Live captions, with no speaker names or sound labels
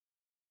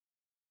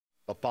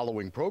The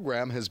following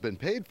program has been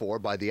paid for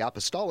by the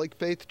Apostolic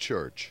Faith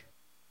Church.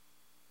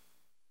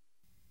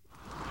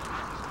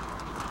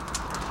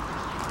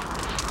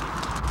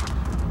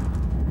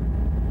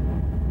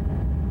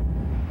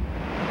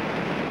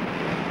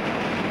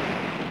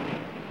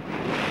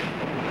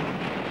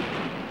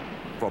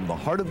 From the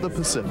heart of the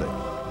Pacific, in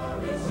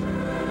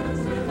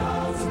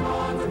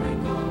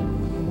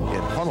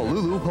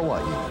Honolulu,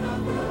 Hawaii.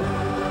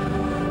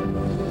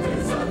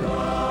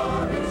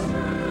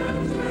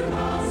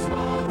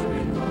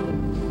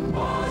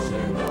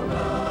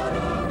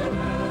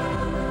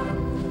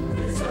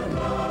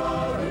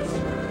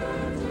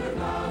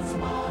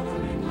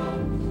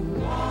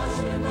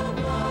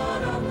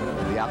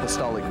 The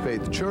Apostolic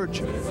Faith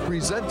Church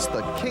presents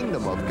the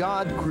Kingdom of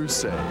God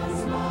Crusade.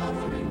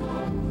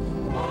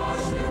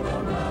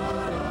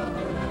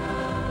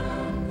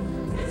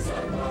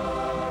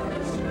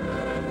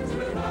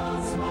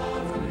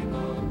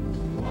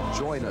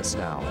 Join us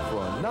now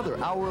for another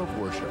hour of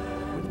worship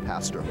with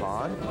Pastor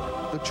Hahn,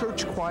 the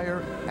church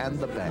choir, and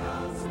the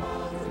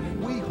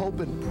band. We hope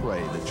and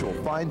pray that you'll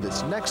find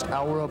this next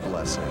hour a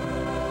blessing.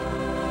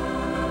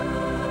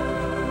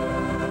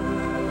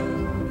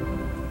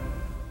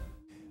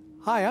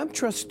 Hi, I'm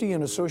Trustee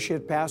and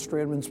Associate Pastor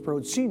Edmund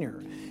Sprode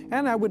Sr.,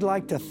 and I would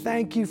like to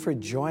thank you for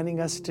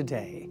joining us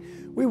today.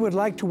 We would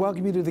like to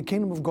welcome you to the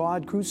Kingdom of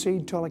God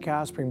Crusade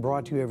telecast being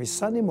brought to you every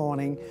Sunday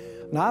morning,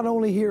 not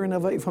only here in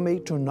Hawaii from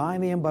 8 to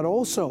 9 a.m., but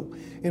also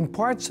in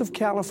parts of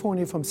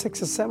California from 6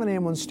 to 7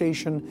 a.m. on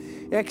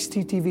station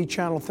XTTV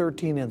Channel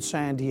 13 in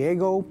San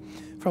Diego,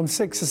 from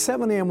 6 to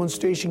 7 a.m. on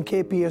station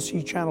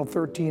KPSC Channel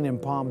 13 in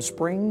Palm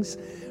Springs,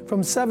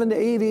 from 7 to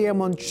 8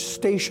 a.m. on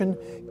station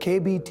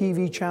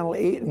KBTV Channel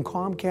 8 and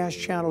Comcast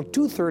Channel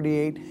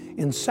 238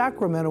 in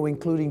Sacramento,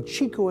 including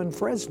Chico and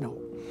Fresno.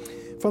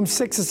 From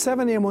 6 to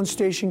 7 a.m. on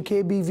station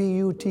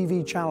KBVU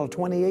TV Channel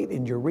 28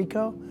 in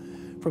Eureka.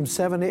 From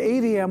 7 to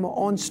 8 a.m.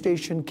 on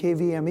station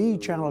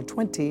KVME Channel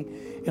 20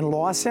 in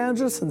Los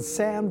Angeles and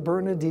San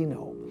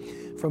Bernardino.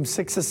 From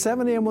 6 to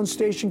 7 a.m. on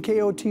station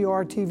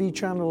KOTR TV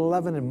Channel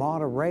 11 in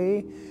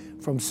Monterey.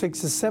 From 6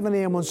 to 7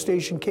 a.m. on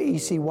station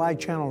KECY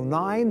Channel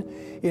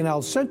 9 in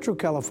El Centro,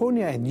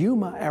 California and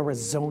Yuma,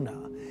 Arizona.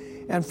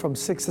 And from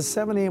 6 to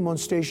 7 a.m. on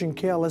station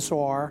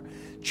KLSR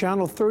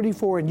Channel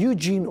 34 in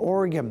Eugene,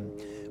 Oregon.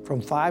 From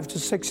 5 to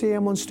 6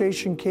 a.m. on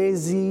station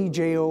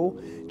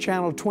KZJO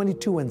Channel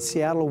 22 in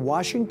Seattle,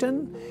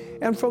 Washington.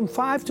 And from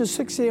 5 to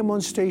 6 a.m. on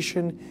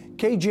station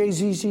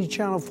KJZZ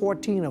Channel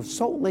 14 of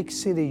Salt Lake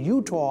City,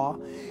 Utah,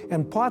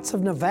 and parts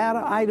of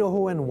Nevada,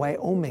 Idaho, and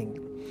Wyoming.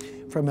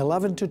 From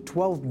 11 to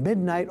 12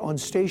 midnight on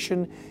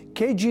station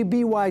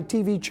KGBY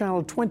TV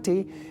Channel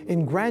 20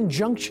 in Grand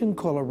Junction,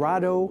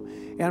 Colorado,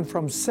 and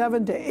from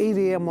 7 to 8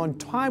 a.m. on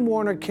Time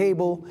Warner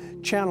Cable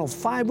Channel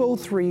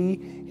 503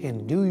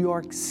 in New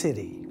York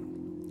City.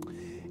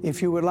 If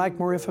you would like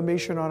more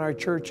information on our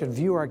church and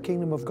view our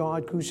Kingdom of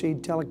God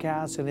Crusade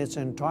telecast in its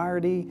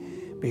entirety,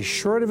 be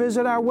sure to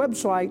visit our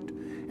website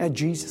at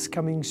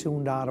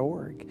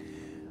JesusComingSoon.org.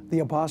 The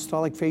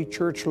Apostolic Faith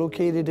Church,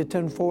 located at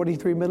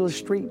 1043 Middle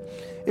Street,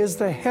 is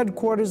the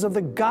headquarters of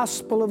the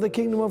gospel of the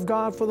Kingdom of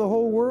God for the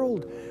whole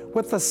world,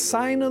 with the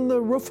sign on the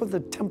roof of the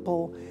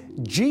temple,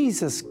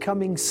 Jesus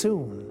Coming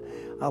Soon,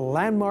 a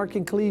landmark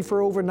in Kalihi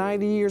for over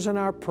 90 years, in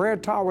our prayer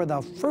tower,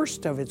 the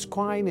first of its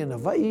kind in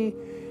Hawaii,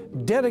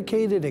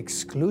 dedicated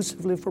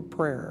exclusively for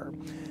prayer.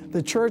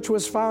 The church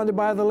was founded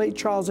by the late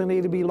Charles and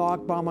Ada B.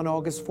 Lochbaum on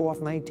August 4,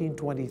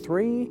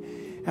 1923,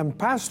 and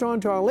passed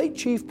on to our late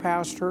chief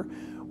pastor,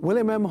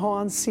 William M.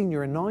 Hahn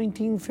Sr. in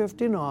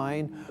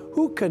 1959,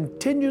 who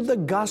continued the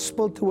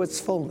gospel to its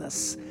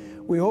fullness.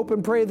 We hope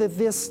and pray that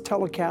this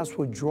telecast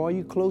will draw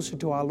you closer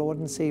to our Lord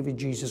and Savior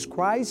Jesus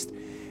Christ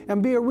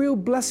and be a real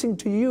blessing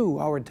to you,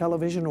 our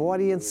television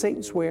audience,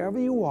 saints, wherever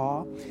you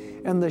are,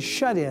 and the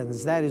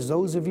shut-ins, that is,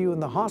 those of you in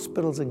the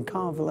hospitals and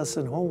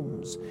convalescent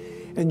homes.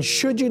 And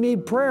should you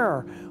need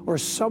prayer or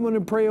someone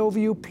to pray over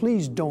you,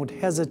 please don't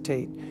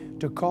hesitate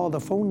to call the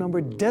phone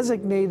number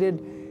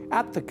designated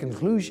at the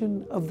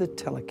conclusion of the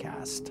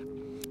telecast.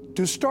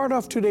 To start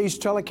off today's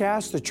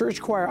telecast, the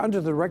church choir,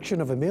 under the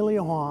direction of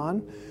Amelia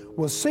Hahn,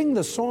 will sing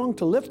the song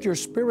to lift your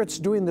spirits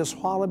during this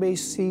holiday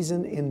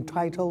season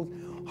entitled,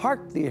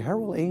 Hark the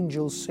Herald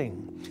Angels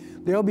Sing.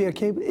 They'll be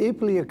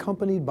ably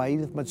accompanied by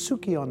Edith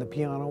Matsuki on the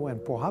piano and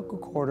Pohaku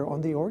Corder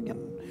on the organ.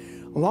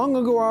 Long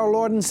ago, our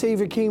Lord and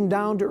Savior came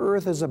down to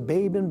earth as a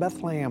babe in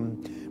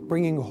Bethlehem,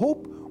 bringing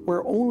hope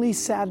where only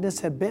sadness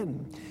had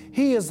been.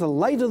 He is the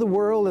light of the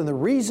world and the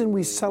reason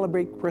we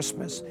celebrate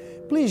Christmas.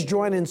 Please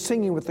join in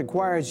singing with the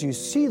choir as you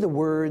see the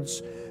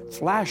words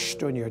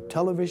flashed on your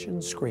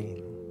television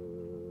screen.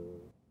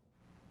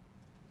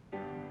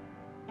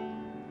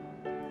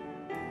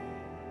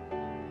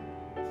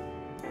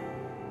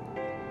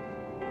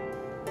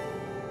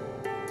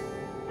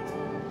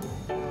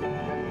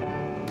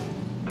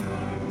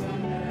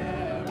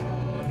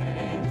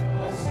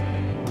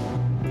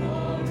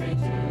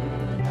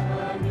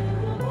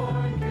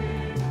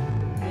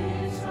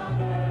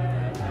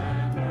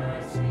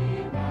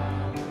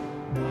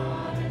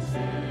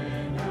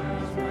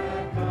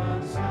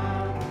 Reconciled.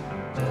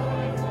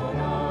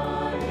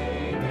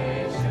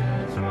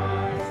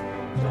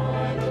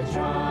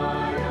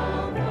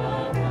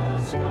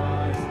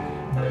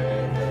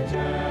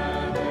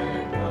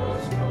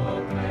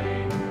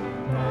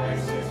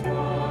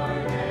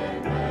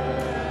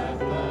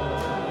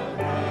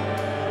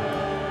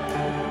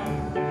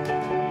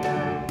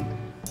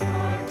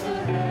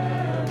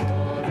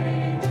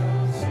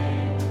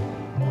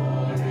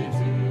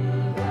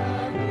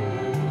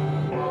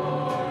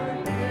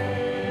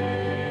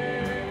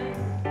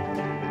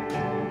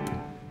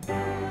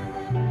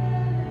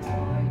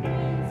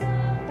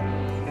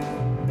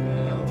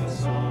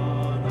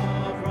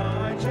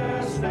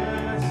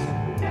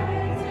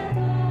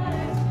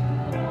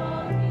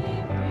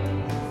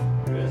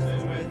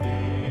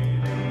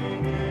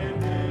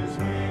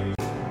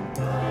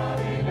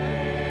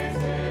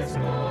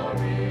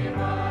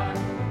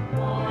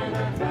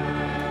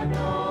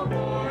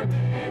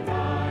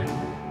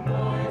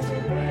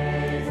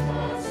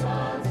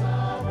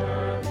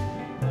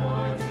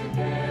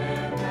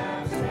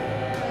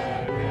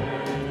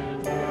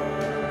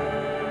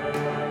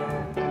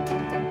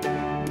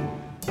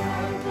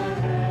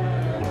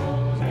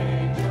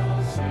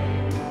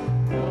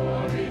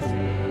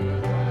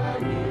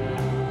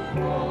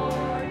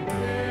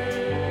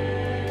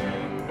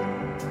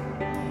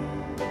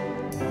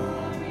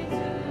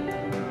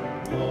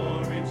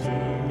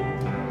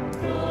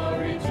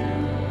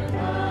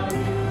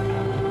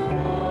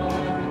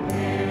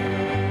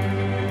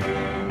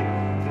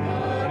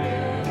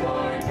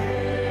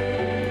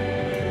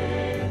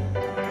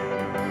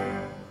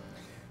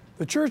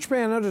 The church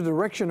band, under the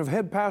direction of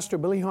head pastor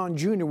Billy Hahn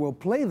Jr., will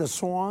play the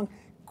song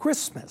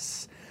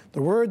Christmas.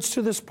 The words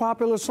to this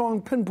popular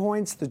song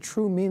pinpoints the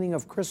true meaning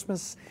of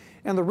Christmas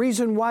and the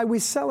reason why we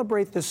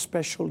celebrate this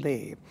special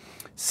day.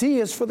 C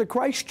is for the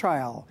Christ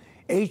child,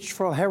 H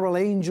for herald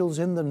angels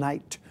in the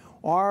night,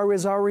 R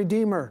is our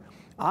Redeemer,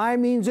 I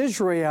means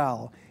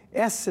Israel,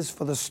 S is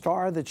for the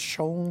star that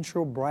shone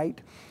so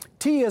bright,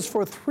 T is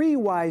for three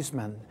wise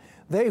men,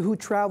 they who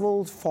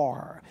traveled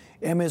far,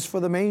 M is for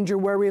the manger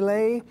where he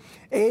lay,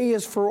 A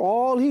is for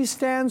all he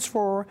stands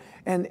for,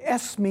 and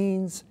S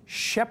means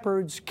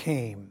shepherds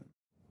came.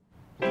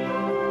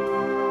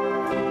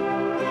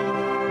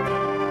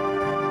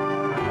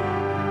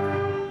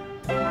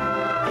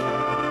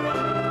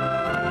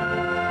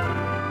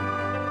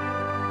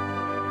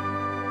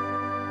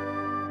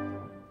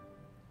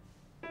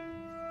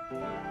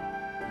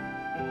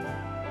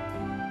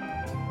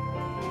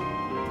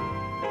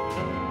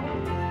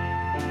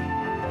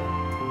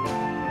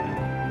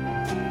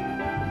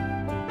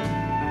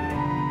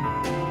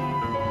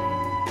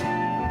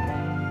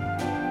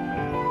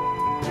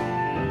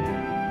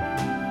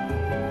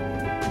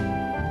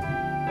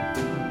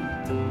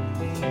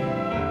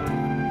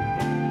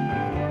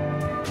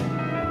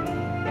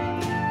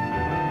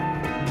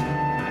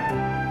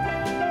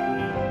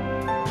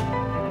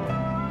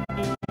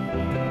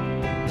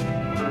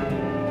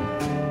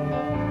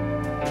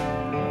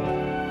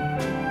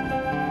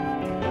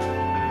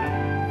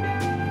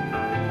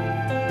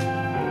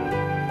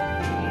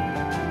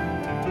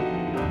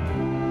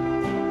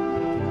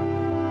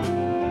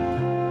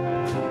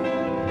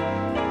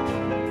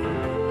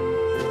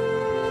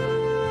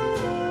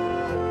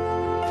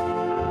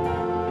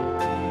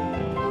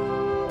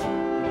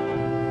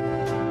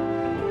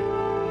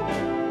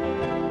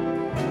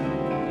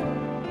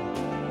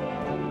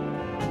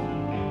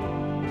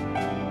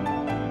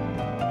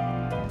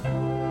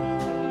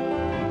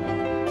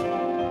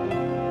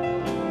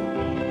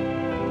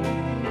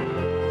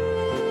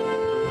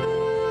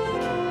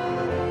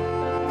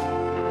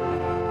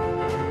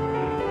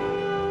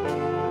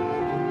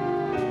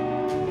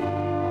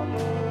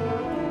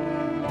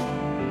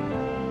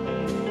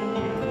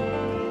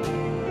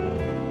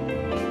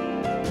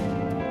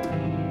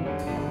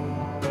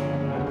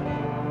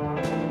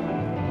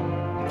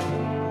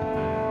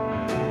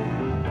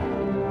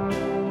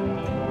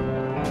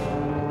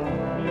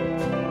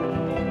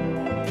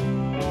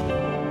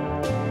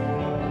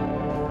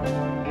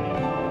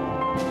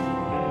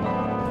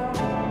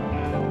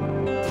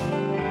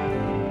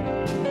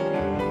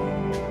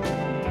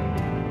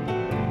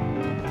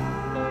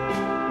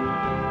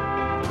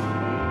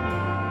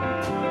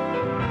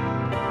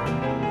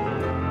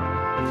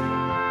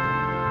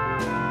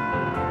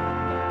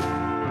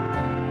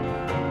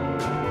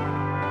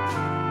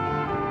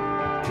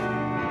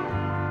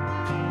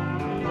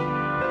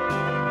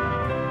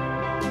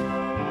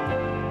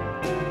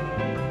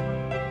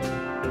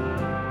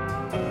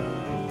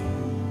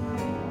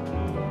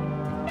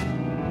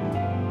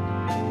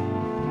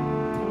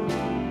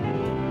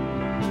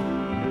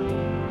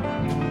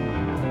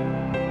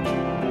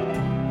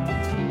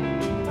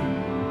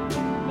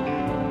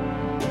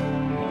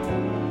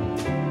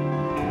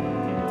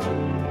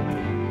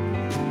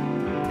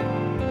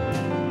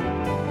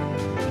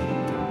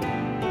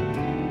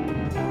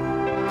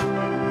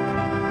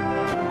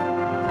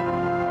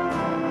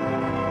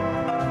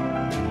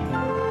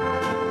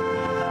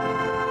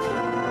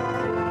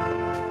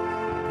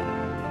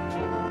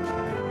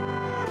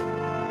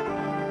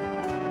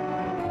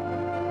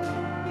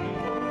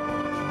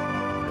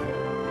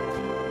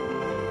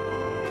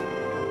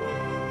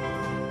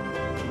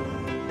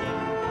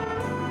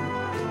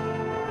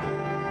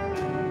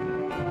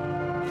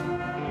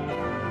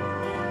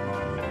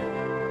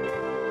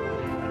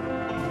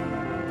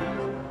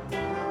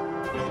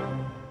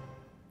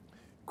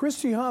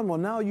 Christy Hahn will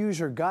now use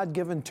her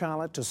God-given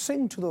talent to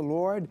sing to the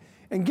Lord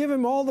and give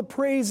Him all the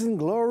praise and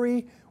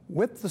glory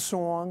with the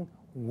song,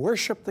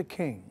 Worship the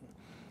King.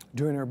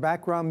 During her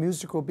background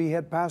music will be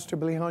head pastor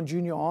Billy Hahn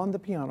Jr. on the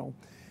piano,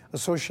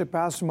 associate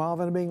pastor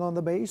Marvin Bing on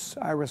the bass,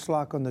 Iris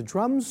Locke on the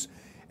drums,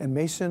 and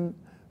Mason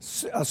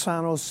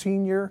Asano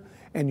Sr.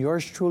 and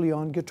yours truly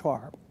on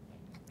guitar.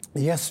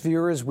 Yes,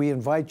 viewers, we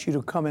invite you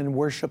to come and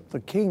worship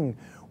the King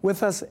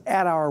with us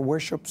at our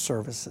worship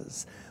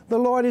services. The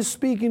Lord is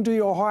speaking to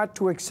your heart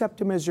to accept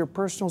Him as your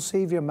personal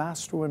Savior,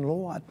 Master, and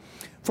Lord.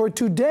 For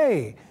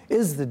today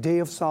is the day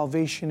of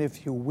salvation,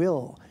 if you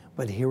will,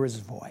 but hear His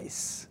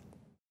voice.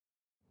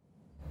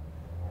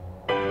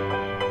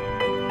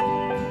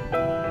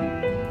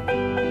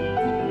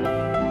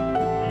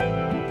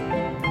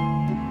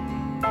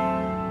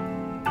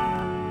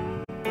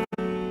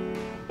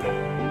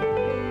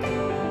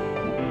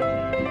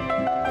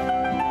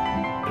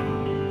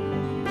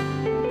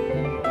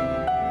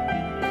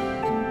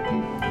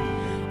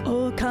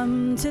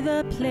 Come to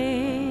the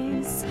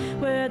place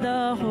where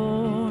the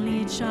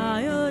Holy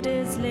Child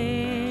is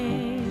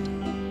laid.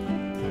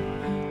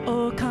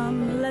 Oh,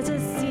 come, let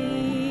us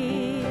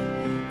see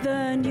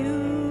the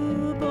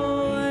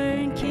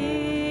newborn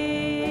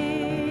King,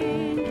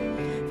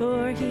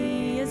 for He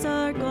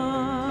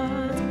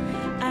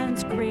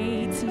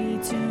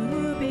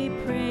to be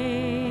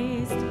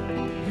praised.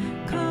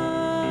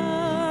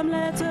 Come,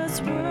 let us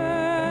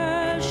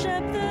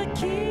worship the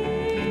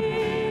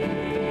King.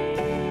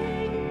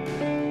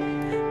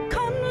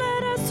 Come,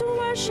 let us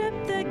worship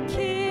the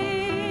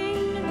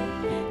King.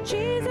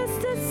 Jesus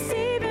the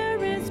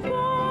Savior is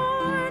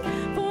born,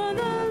 for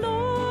the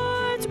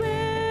Lord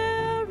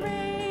will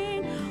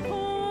reign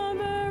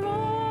over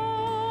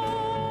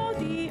all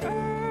the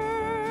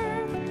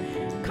earth.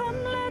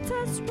 Come, let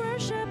us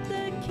worship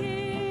the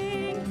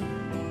King.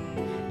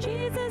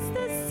 Jesus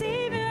the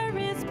Savior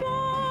is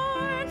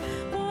born,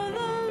 for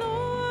the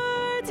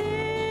Lord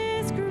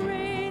is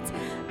great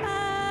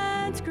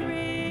and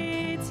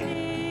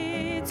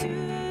greatly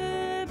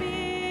to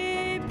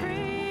be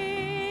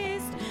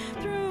praised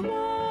through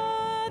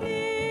all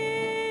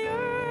the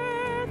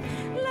earth.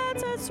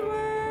 Let us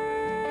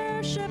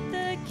worship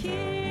the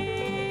King.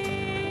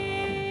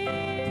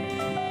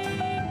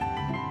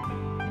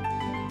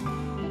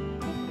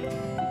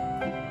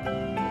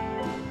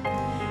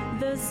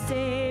 The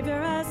Savior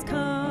has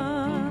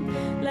come,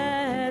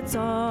 let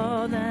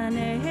all the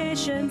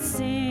nations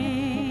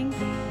sing.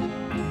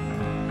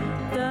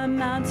 The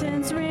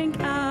mountains ring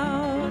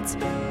out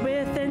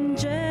with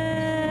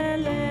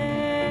angelic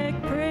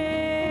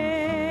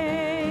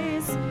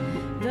praise.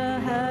 The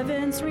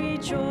heavens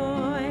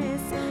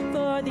rejoice,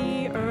 for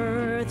the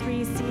earth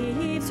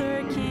receives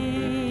her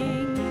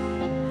King.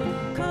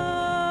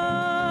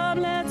 Come,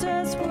 let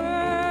us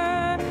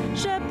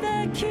worship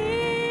the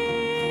King.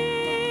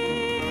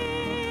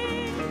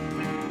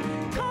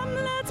 Come,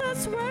 let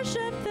us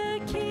worship the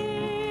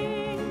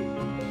King.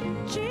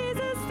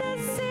 Jesus the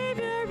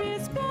Savior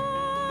is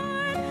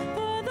born,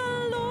 for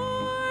the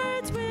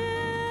Lord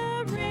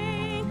will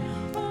reign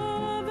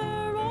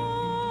over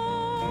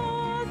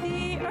all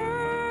the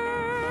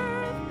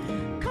earth.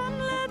 Come,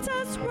 let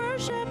us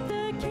worship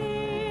the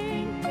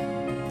King.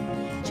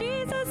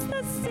 Jesus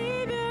the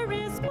Savior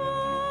is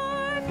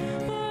born,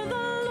 for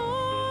the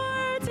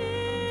Lord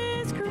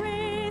is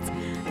great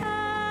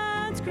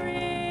and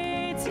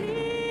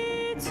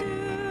greatly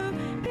to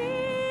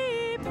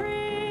be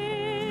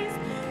praised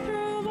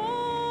through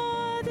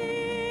all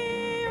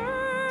the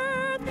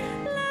earth.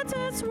 Let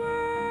us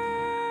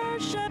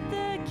worship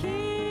the King.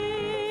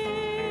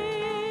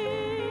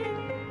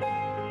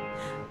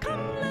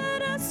 Come,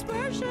 let us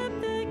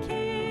worship the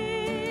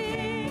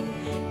King.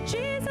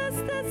 Jesus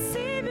the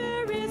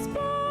Savior is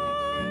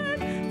born,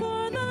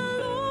 for the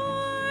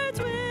Lord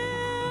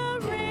will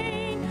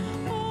reign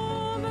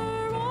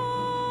over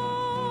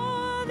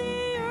all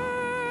the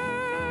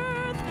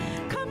earth.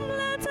 Come,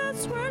 let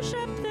us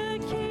worship the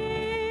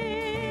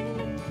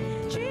King.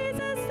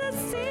 Jesus the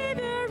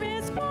Savior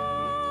is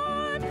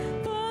born,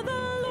 for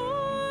the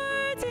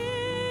Lord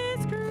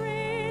is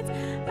great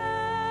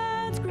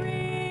and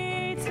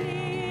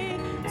greatly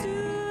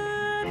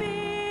to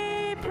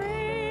be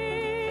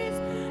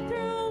praised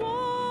through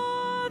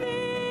all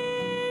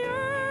the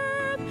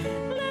earth.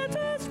 Let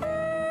us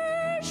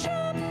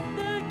worship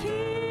the King.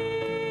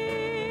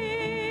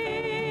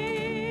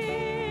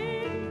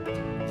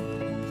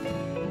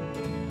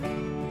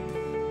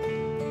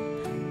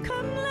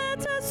 Come,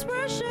 let us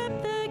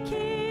worship the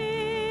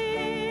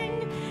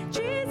King.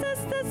 Jesus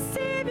the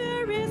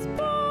Savior is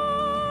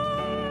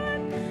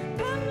born.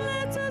 Come,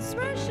 let us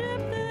worship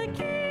the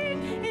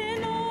King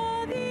in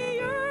all the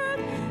earth.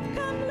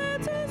 Come,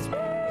 let us worship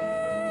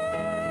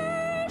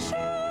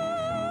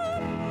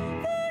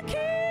the King.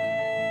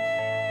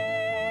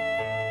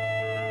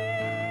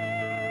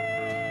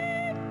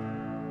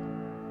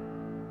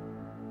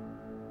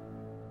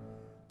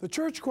 The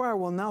church choir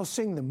will now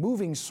sing the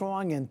moving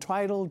song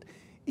entitled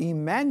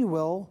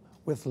Emmanuel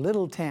with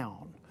Little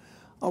Town.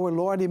 Our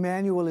Lord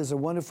Emmanuel is a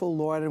wonderful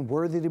Lord and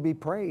worthy to be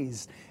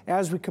praised.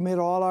 As we commit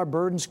all our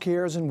burdens,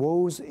 cares, and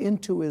woes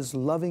into His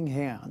loving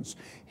hands,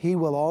 He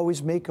will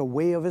always make a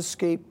way of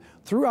escape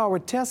through our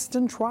tests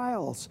and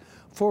trials.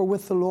 For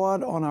with the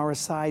Lord on our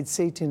side,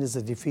 Satan is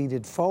a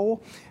defeated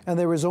foe, and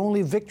there is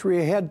only victory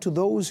ahead to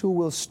those who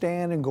will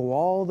stand and go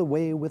all the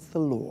way with the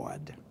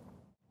Lord.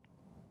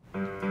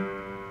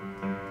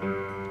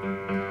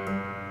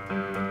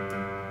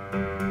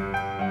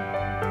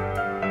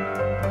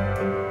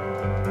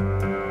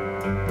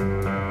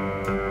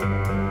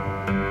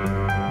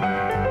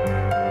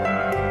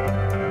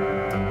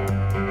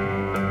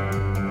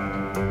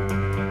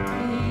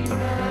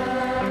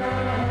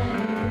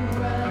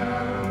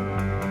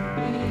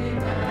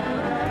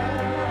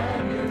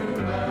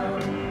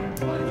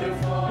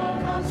 Wonderful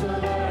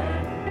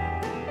Counselor,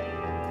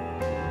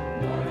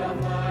 Lord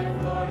of my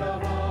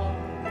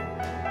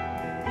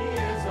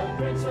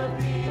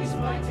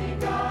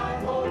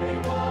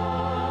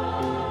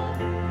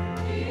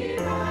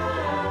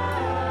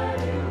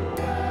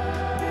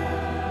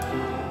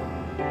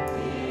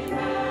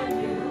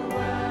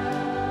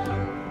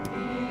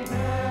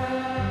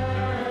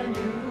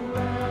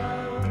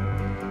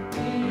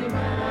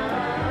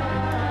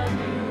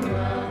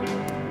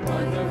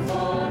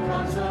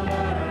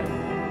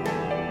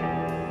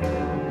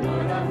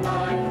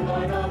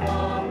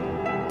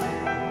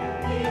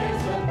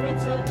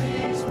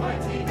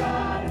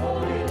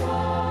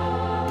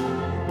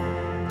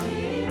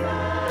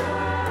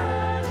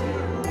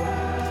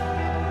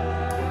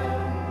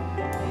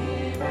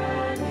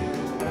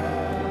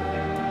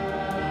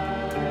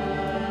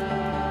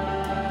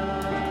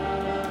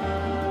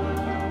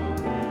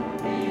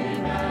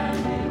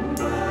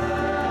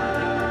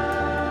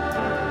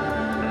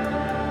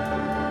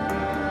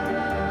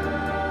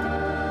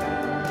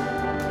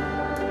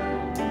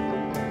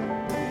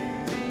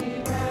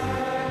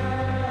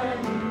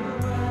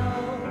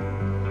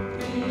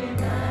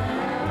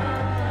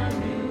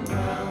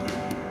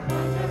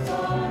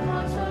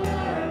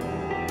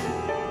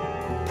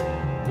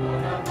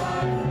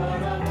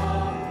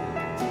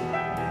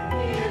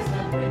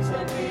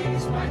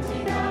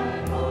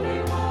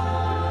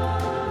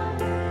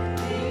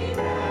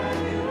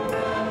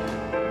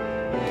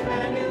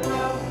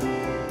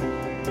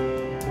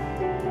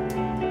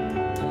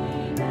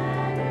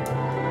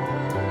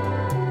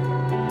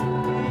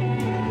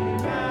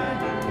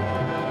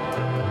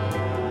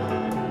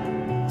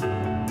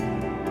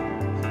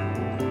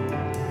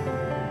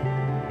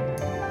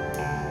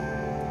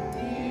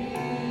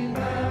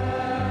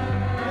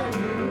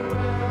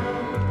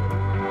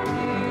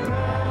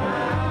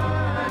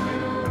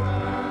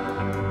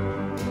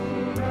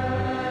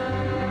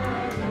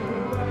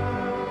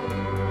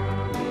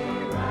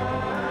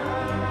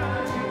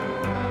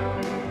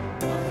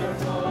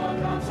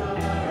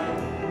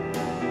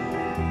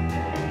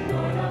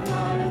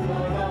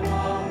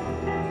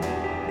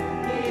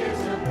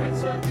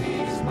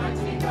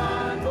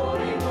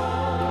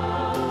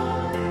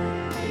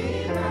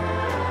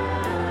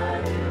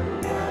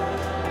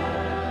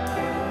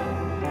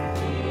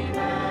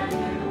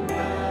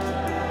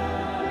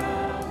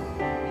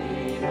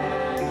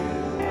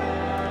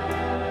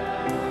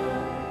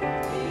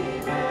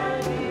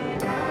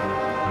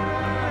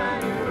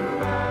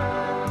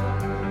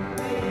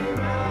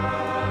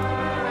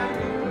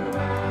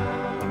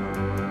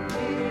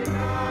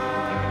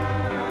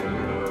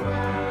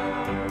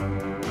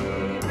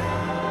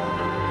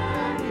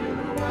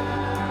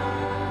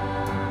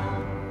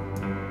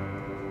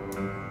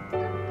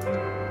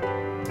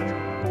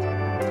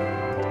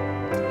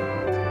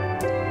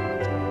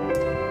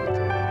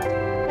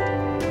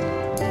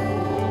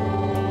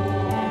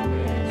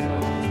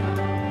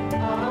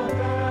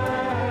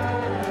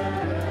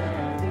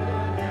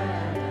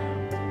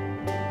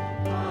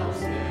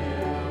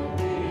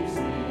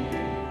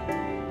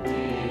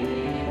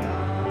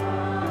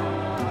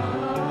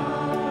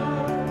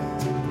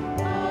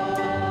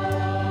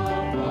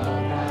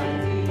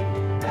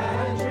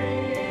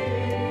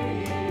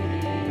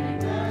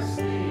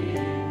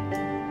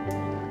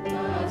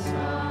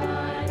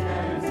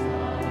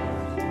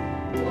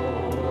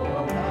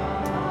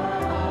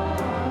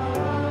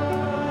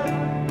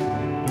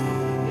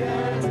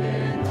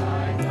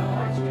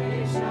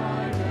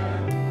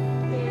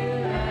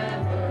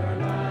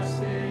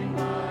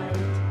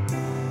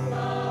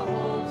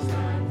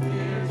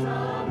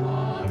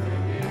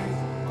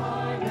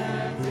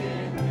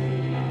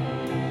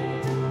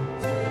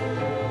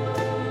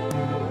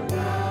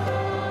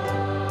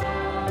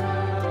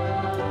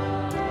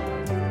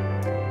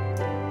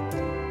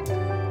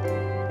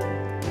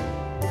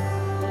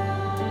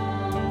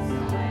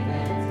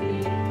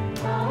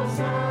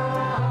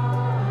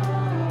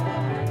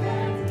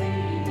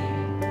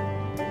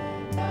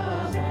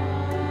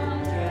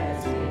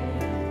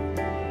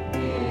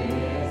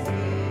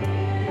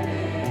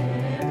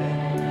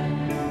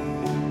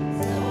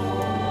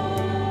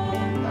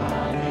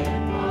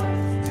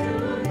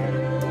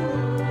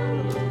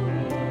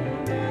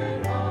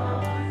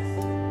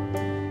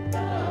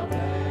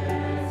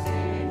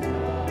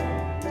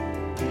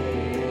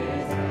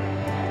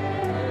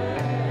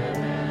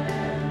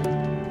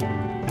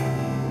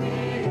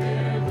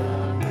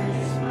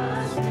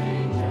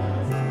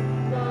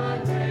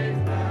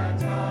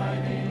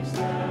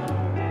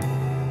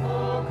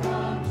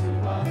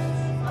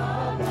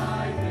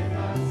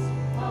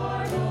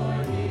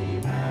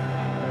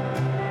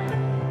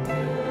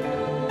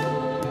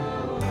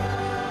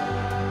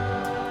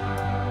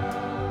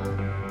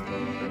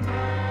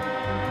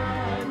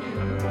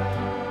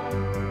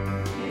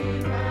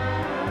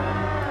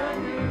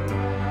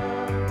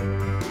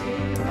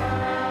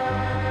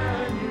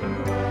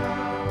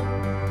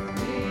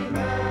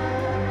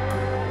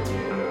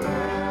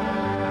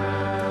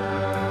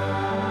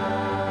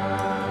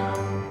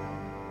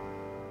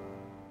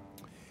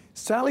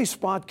Sally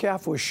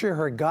Spotcalf will share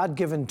her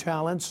God-given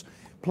talents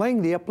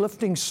playing the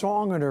uplifting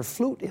song on her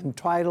flute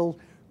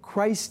entitled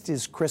Christ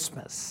is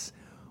Christmas.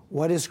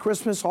 What is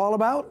Christmas all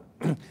about?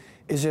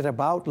 Is it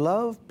about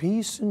love,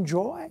 peace, and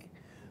joy?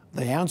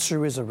 The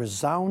answer is a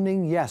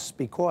resounding yes,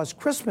 because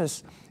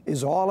Christmas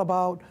is all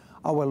about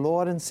our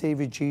Lord and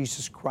Savior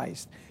Jesus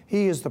Christ.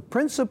 He is the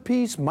Prince of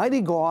Peace,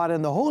 mighty God,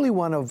 and the Holy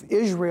One of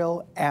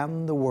Israel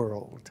and the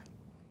world.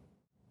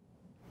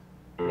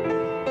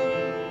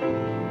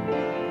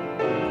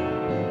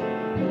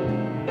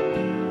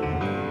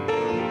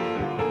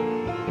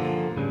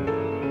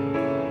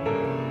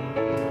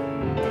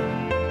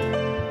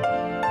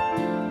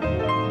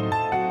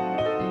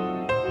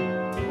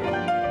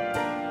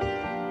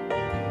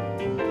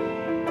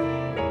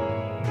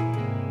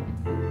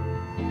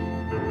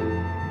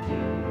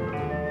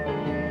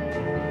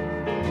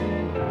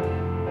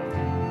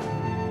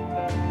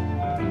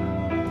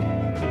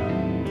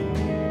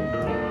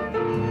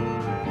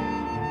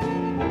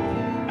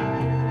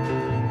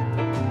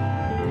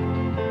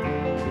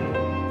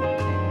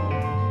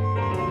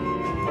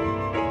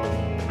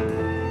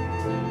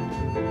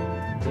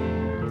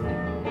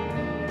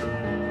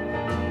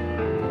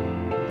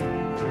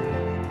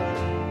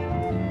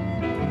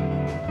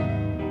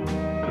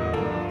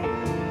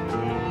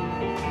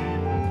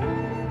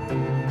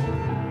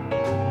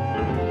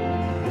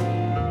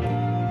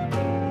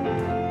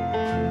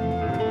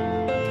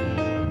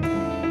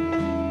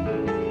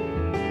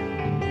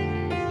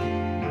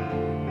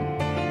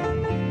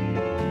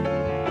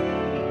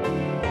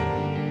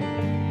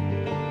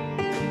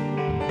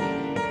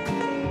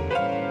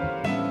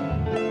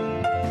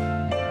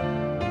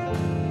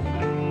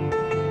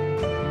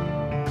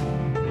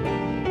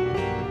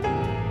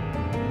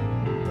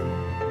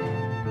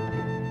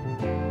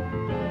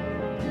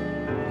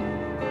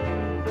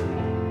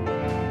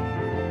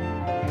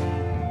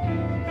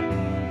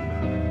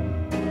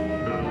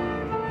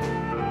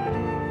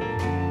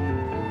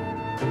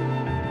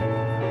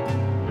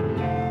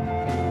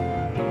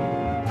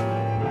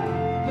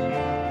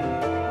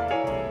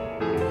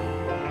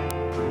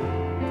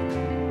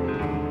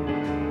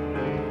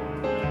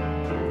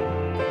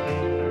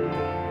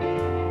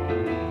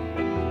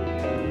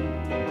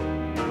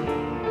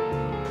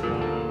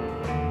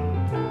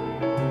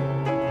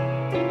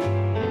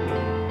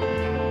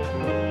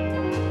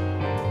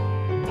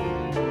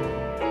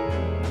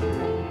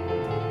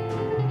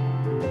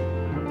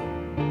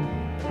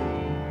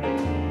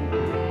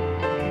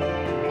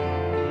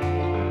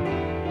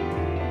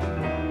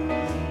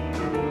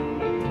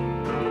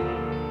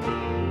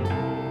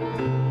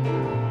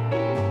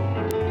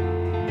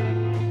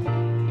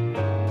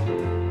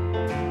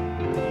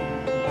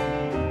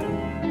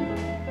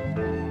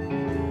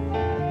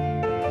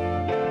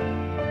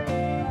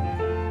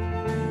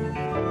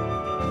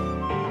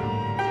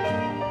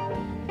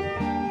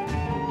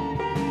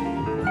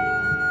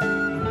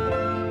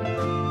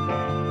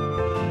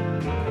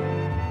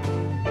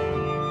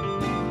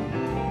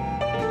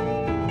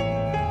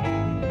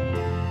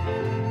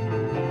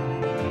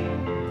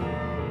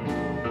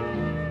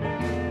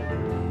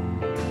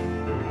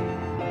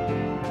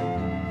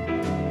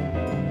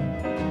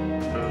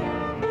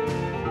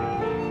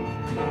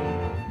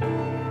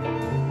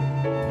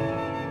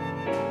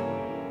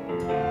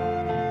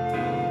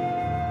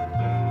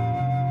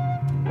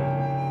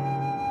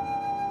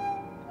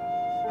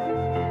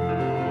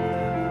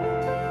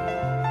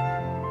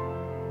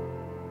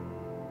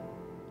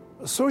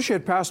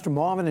 Associate Pastor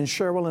Marvin and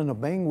Sherilyn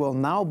Abing will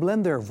now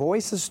blend their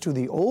voices to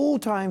the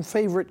old-time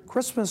favorite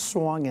Christmas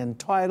song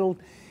entitled,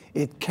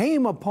 It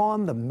Came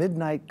Upon the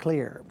Midnight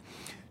Clear.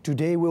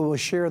 Today we will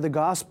share the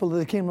gospel of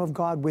the kingdom of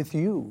God with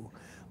you.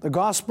 The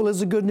gospel is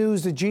the good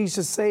news that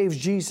Jesus saves,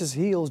 Jesus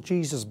heals,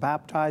 Jesus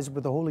baptized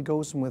with the Holy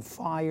Ghost and with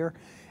fire,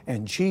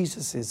 and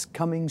Jesus is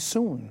coming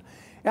soon.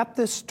 At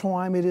this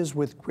time, it is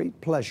with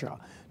great pleasure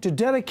to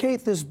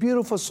dedicate this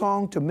beautiful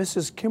song to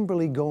Mrs.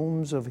 Kimberly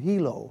Gomes of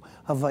Hilo,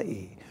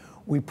 Hawaii.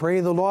 We pray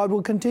the Lord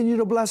will continue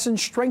to bless and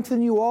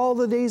strengthen you all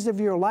the days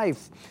of your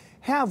life.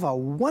 Have a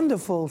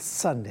wonderful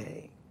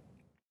Sunday.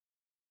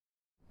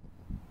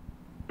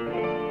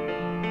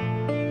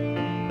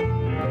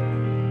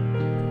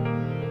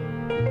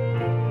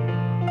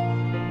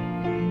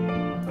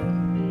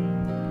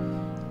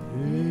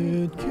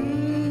 It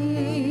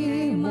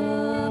came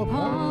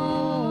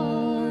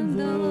upon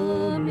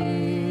the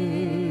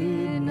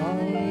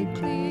midnight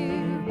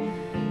clear,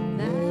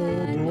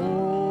 that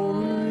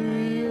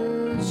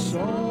glorious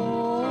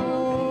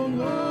song of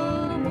love.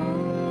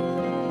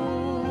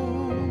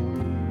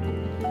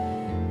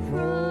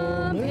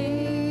 From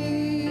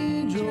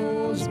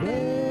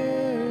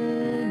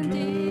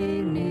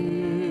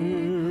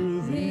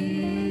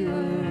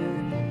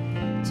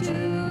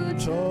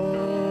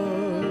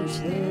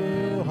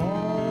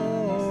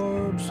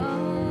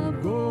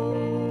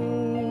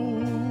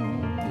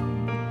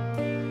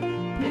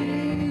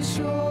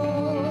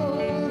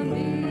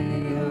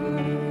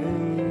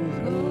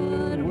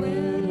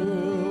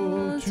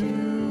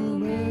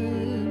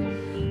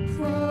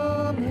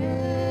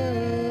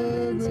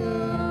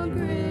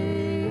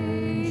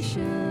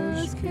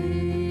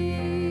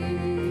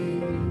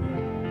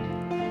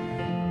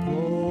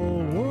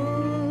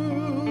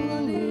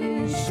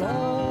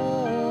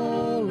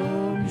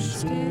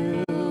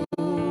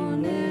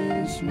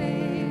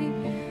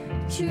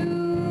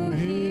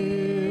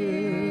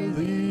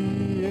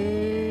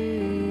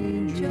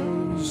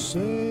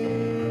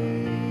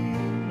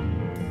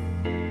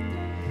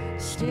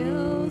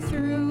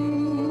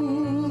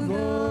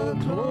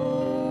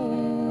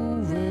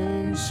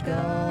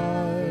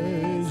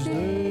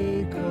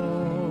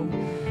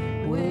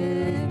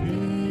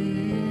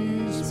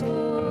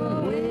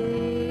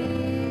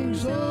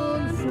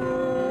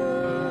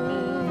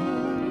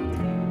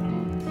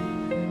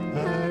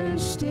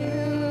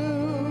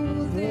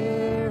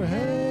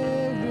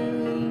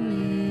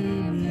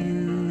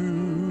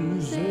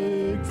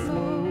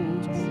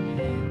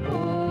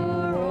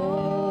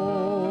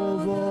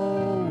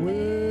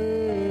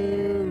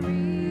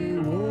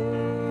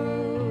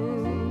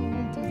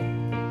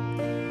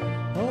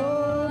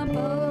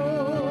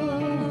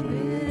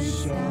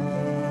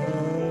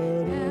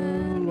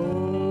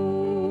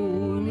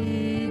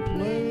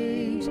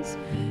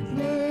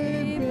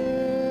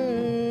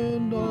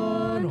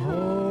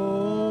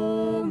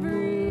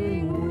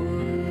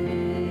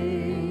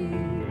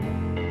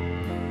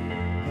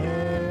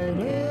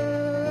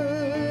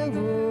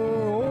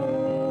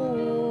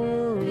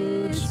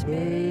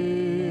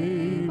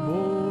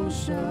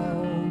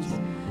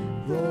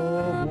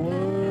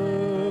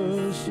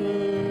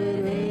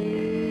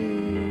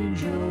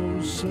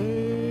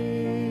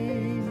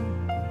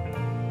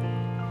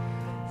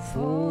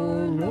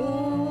For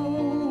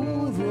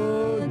lo,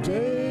 the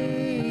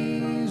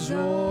days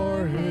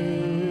are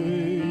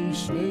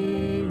hastening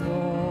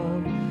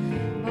on,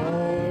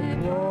 our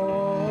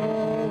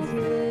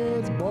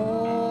prophet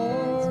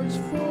bards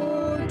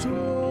foretold.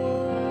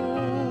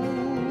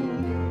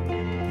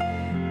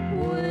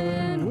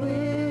 When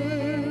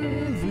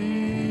with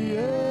the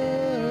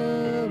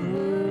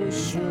ever-circling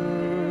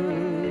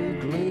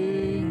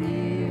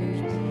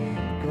years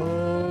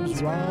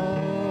comes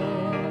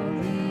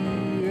round the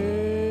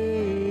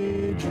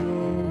age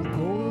of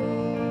gold,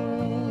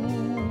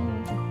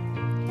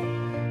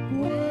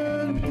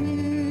 when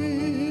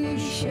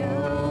peace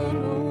shall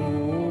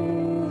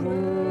over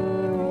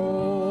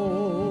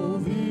all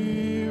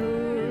the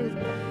earth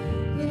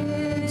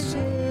its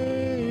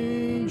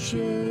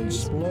ancient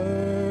splendors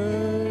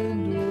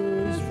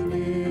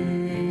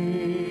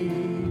flame,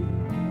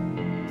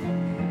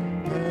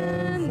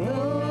 and the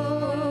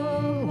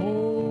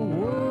whole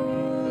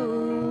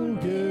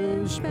world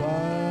gives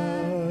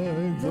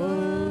back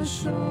the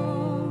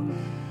song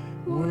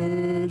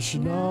which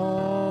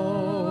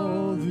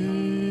now the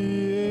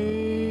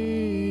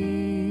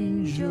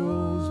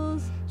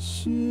angels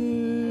sing.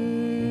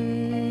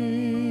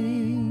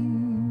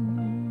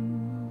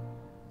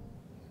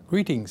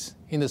 Greetings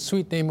in the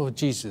sweet name of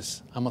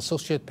Jesus. I'm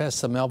Associate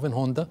Pastor Melvin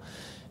Honda,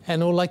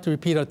 and I would like to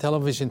repeat our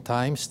television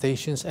times,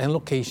 stations, and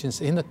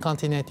locations in the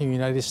continental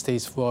United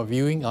States for our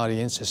viewing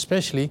audience,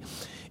 especially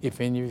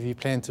if any of you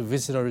plan to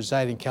visit or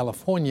reside in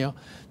California,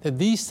 that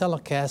these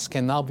telecasts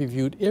can now be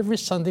viewed every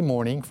Sunday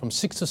morning from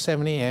 6 to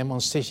 7 a.m. on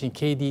station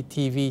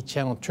KDTV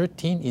Channel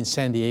 13 in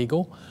San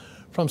Diego,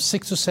 from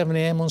 6 to 7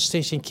 a.m. on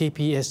station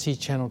KPST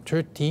Channel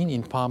 13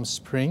 in Palm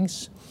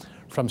Springs,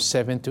 from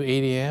 7 to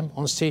 8 a.m.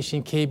 on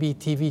station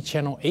KBTV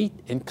Channel 8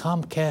 and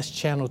Comcast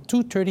Channel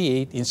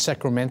 238 in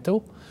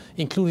Sacramento,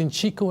 including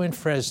Chico and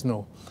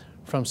Fresno,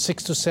 from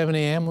 6 to 7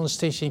 a.m. on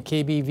station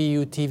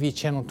KBVU TV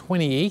Channel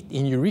 28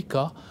 in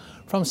Eureka,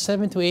 from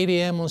 7 to 8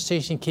 a.m. on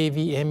station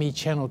KVME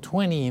Channel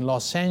 20 in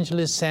Los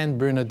Angeles, San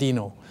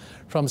Bernardino,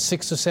 from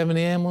 6 to 7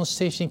 a.m. on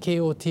station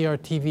KOTR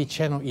TV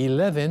Channel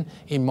 11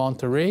 in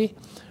Monterey,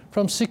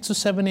 from 6 to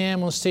 7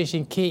 a.m. on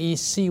station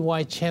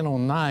KECY Channel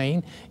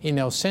 9 in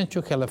El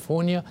Centro,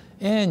 California,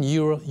 and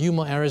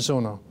Yuma,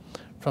 Arizona,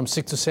 from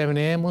 6 to 7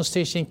 a.m. on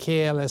station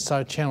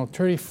KLSR Channel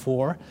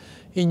 34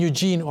 in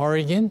Eugene,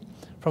 Oregon,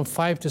 from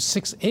 5 to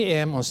 6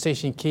 a.m. on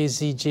station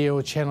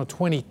KZJO Channel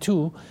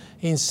 22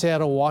 in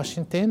Seattle,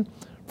 Washington,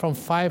 from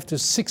 5 to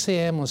 6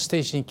 a.m. on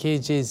station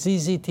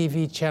KJZZ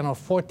TV Channel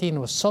 14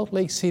 of Salt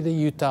Lake City,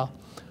 Utah,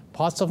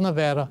 parts of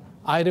Nevada,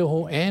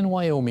 Idaho, and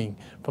Wyoming,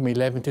 from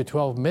 11 to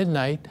 12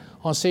 midnight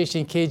on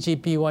station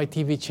KGPY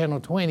TV Channel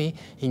 20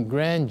 in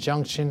Grand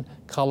Junction,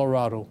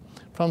 Colorado,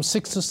 from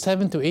 6 to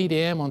 7 to 8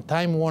 a.m. on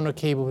Time Warner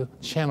Cable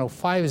Channel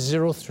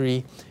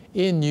 503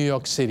 in New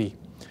York City.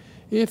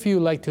 If you'd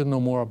like to know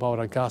more about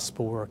our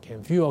gospel work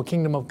and view our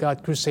Kingdom of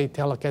God Crusade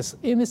telecast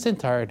in its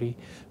entirety,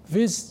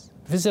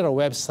 visit our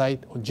website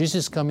on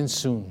Jesus Coming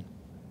Soon.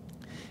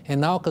 And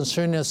now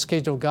concerning our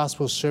scheduled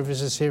gospel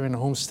services here in the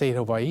home state,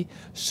 Hawaii,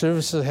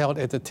 services are held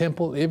at the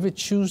temple every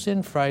Tuesday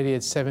and Friday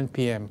at 7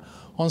 p.m.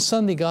 On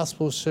Sunday,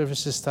 gospel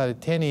services start at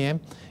 10 a.m.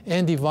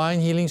 and divine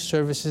healing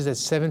services at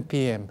 7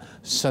 p.m.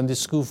 Sunday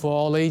school for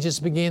all ages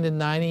begin at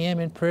 9 a.m.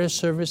 and prayer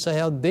services are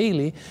held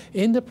daily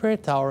in the prayer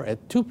tower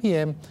at 2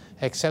 p.m.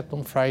 except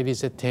on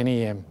Fridays at 10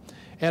 a.m.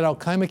 At our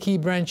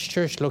Kaimuki Branch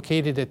Church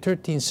located at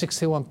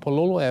 1361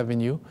 Pololo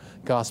Avenue,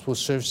 gospel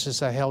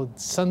services are held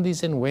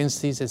Sundays and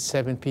Wednesdays at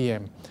 7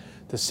 p.m.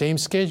 The same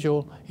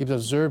schedule is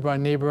observed by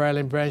Neighbor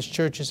Island Branch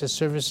churches as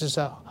services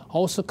are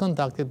also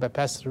conducted by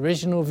Pastor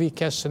Reginald V.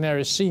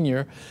 Castanera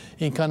Sr.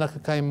 in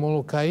Kanakakai,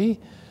 Molokai,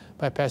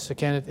 by Pastor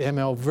Kenneth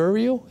M.L.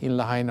 Verrio in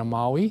Lahaina,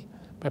 Maui,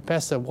 by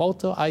Pastor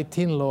Walter I.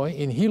 Tinloy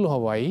in Hilo,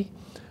 Hawaii,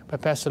 by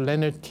Pastor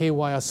Leonard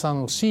K.Y.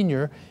 Asano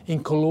Sr.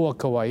 in Koloa,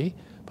 Kauai,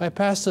 by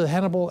Pastor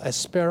Hannibal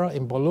Espera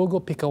in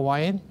Bologo,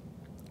 Pikawayan,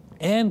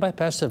 and by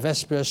Pastor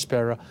Vesper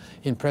Espera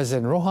in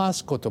President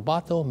Rojas,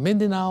 Cotabato,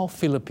 Mindanao,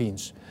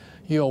 Philippines.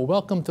 You are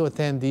welcome to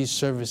attend these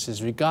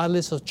services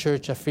regardless of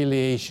church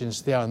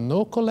affiliations. There are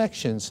no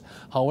collections.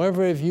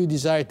 However, if you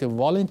desire to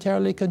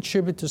voluntarily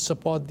contribute to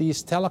support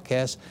these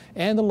telecasts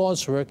and the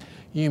Lord's work,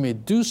 you may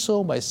do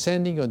so by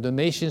sending your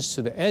donations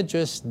to the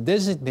address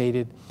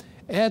designated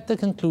at the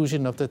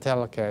conclusion of the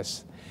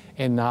telecast.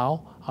 And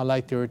now, I'd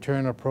like to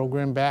return our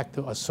program back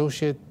to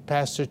Associate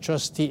Pastor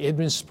Trustee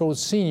Edwin Sproat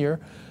Sr.,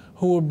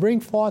 who will bring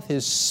forth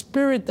his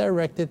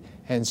Spirit-directed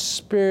and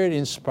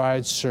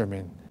Spirit-inspired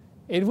sermon.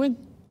 Edwin?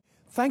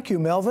 Thank you,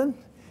 Melvin.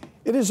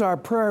 It is our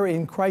prayer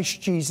in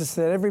Christ Jesus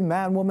that every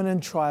man, woman,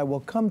 and child will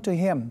come to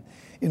Him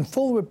in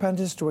full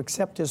repentance to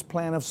accept His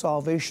plan of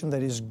salvation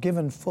that is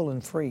given full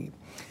and free.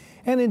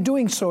 And in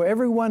doing so,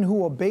 everyone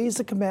who obeys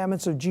the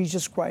commandments of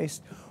Jesus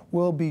Christ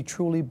will be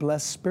truly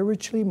blessed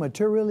spiritually,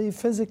 materially,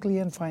 physically,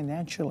 and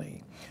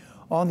financially.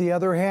 On the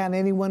other hand,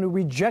 anyone who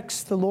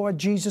rejects the Lord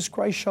Jesus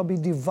Christ shall be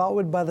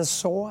devoured by the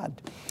sword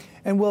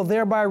and will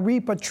thereby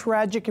reap a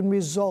tragic end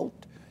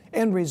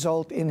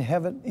result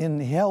in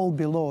hell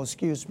below.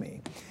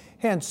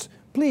 Hence,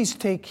 Please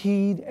take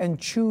heed and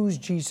choose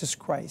Jesus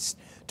Christ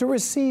to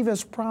receive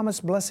His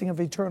promised blessing of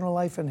eternal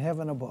life in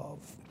heaven above.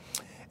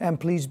 And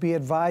please be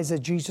advised that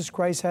Jesus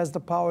Christ has the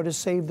power to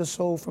save the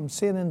soul from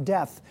sin and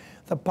death,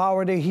 the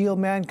power to heal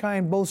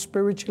mankind both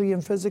spiritually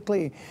and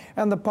physically,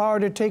 and the power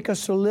to take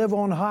us to live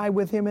on high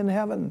with Him in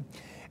heaven.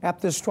 At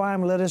this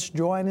time, let us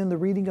join in the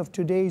reading of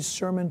today's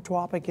sermon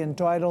topic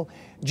entitled,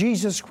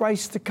 Jesus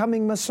Christ, the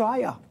Coming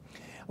Messiah.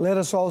 Let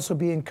us also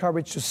be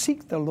encouraged to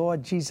seek the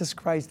Lord Jesus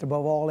Christ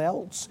above all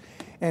else,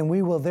 and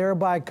we will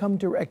thereby come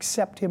to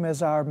accept Him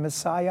as our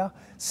Messiah,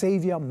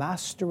 Savior,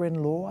 Master,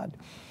 and Lord.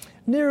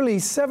 Nearly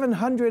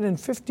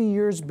 750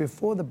 years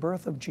before the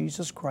birth of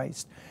Jesus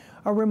Christ,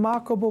 a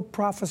remarkable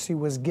prophecy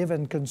was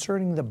given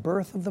concerning the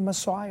birth of the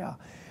Messiah.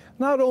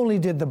 Not only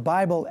did the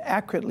Bible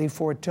accurately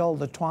foretell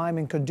the time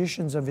and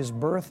conditions of His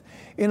birth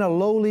in a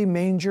lowly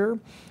manger,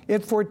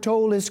 it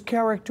foretold His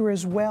character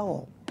as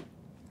well.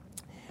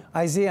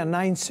 Isaiah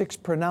 9:6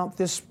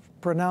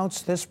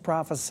 pronounced this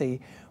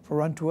prophecy,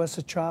 "For unto us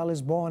a child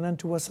is born,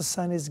 unto us a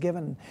son is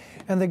given,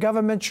 and the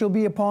government shall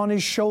be upon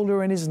His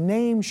shoulder, and His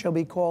name shall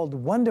be called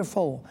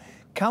Wonderful,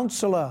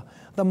 Counselor,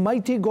 the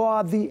Mighty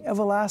God, the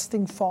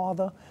Everlasting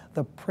Father,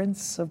 the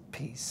Prince of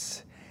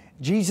Peace."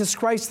 Jesus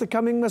Christ, the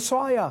coming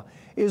Messiah,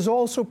 is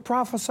also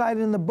prophesied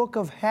in the book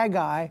of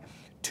Haggai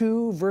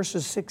 2,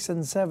 verses 6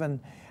 and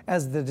 7,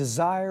 as the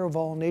desire of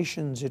all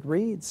nations. It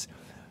reads,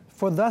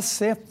 "For thus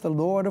saith the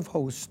Lord of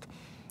hosts,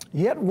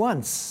 Yet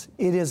once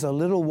it is a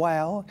little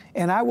while,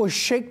 and I will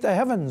shake the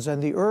heavens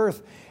and the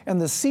earth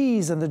and the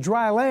seas and the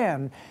dry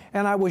land,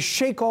 and I will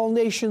shake all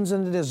nations,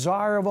 and the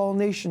desire of all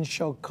nations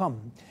shall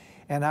come,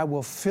 and I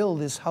will fill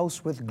this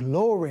house with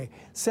glory,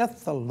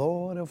 saith the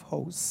Lord of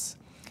hosts."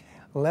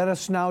 Let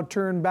us now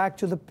turn back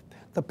to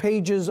the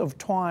pages of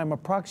time,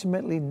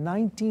 approximately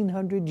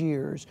 1900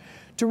 years,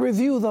 to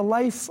review the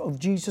life of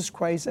Jesus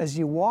Christ as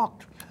He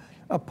walked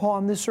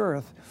upon this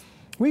earth.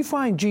 We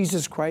find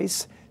Jesus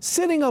Christ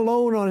sitting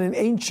alone on an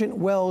ancient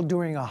well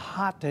during a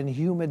hot and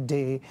humid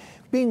day,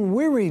 being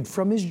wearied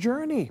from His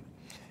journey.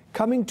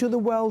 Coming to the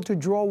well to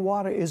draw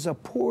water is a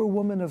poor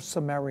woman of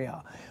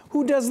Samaria,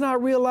 who does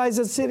not realize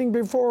that sitting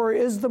before her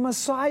is the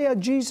Messiah,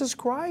 Jesus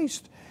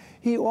Christ.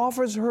 He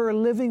offers her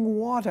living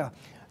water,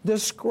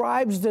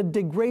 describes the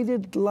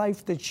degraded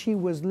life that she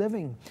was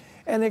living,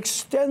 and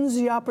extends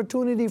the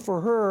opportunity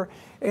for her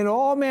and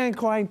all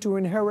mankind to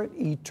inherit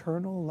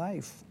eternal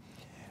life.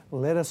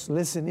 Let us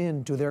listen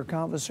in to their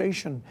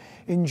conversation.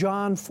 In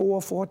John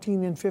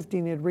 4:14 and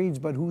 15 it reads,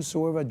 "But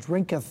whosoever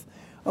drinketh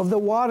of the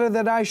water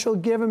that I shall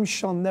give him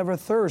shall never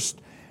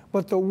thirst,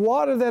 but the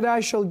water that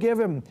I shall give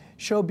him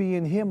shall be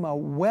in him a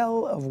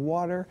well of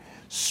water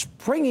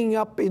springing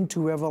up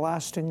into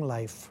everlasting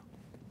life."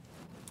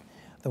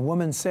 The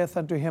woman saith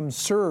unto Him,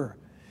 "Sir,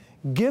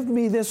 give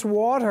me this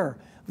water,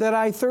 that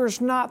I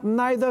thirst not,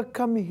 neither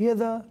come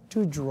hither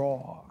to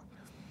draw."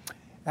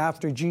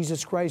 After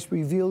Jesus Christ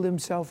revealed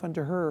Himself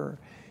unto her,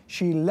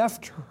 she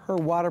left her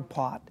water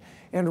pot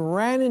and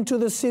ran into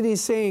the city,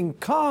 saying,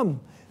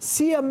 "Come,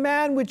 see a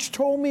man which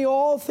told me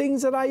all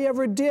things that I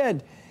ever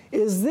did.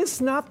 Is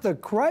this not the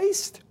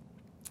Christ?"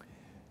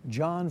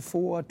 John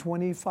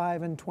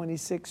 4:25 and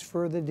 26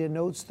 further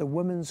denotes the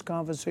woman's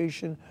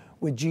conversation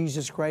with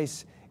Jesus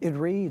Christ. It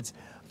reads,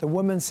 "The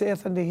woman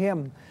saith unto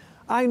Him,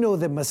 I know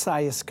that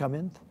Messiah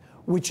cometh,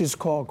 which is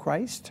called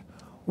Christ.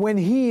 When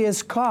He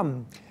is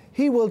come,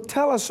 He will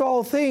tell us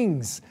all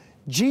things.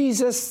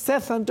 Jesus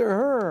saith unto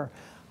her,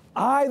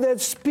 I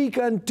that speak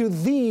unto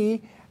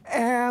thee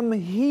am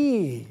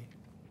He."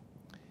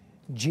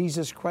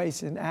 Jesus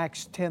Christ in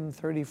Acts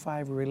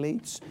 10:35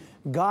 relates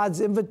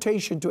God's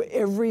invitation to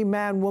every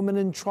man, woman,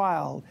 and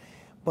child,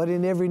 but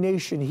in every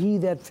nation he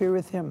that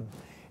feareth Him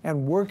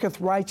and worketh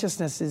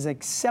righteousness is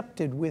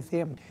accepted with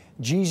Him.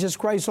 Jesus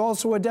Christ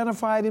also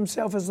identified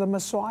Himself as the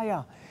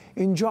Messiah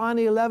in John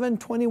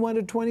 11:21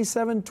 to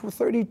 27,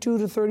 32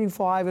 to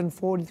 35, and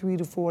 43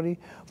 to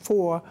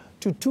 44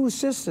 to two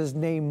sisters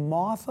named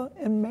Martha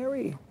and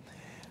Mary.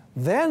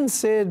 Then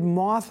said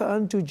Martha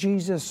unto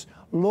Jesus,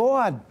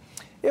 "Lord,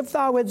 if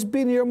Thou hadst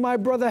been here, my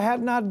brother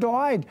had not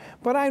died.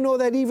 But I know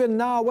that even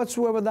now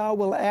whatsoever Thou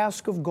wilt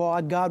ask of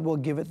God, God will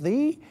give it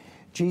Thee."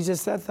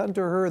 Jesus saith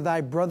unto her, "Thy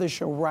brother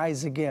shall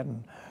rise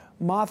again."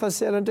 Martha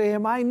said unto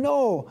Him, "I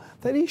know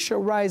that he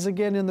shall rise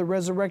again in the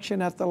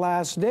resurrection at the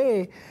last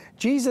day."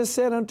 Jesus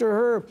said unto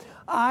her,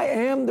 "I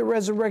am the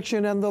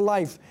resurrection and the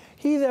life.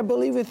 He that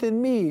believeth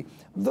in me,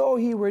 though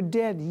he were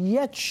dead,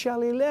 yet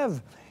shall he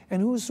live.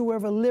 And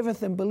whosoever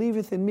liveth and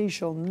believeth in me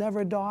shall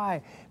never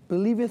die.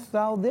 Believest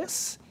thou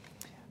this?"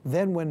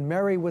 Then when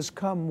Mary was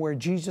come where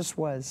Jesus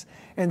was,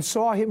 and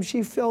saw Him,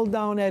 she fell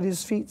down at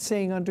His feet,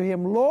 saying unto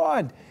Him,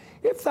 "Lord,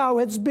 if Thou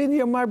hadst been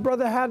here, my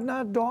brother had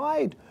not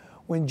died."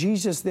 When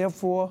Jesus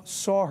therefore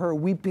saw her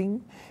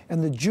weeping,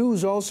 and the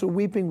Jews also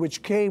weeping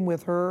which came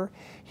with her,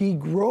 He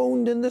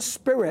groaned in the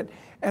spirit,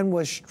 and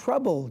was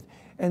troubled,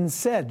 and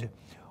said,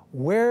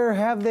 "Where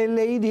have they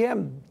laid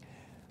Him?"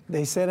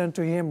 They said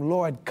unto Him,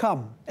 "Lord,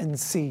 come and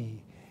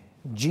see."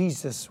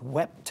 Jesus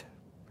wept.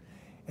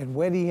 And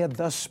when He had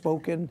thus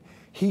spoken,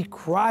 he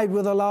cried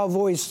with a loud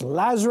voice,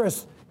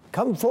 Lazarus,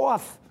 come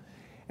forth.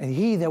 And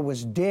he that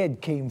was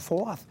dead came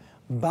forth,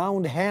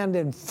 bound hand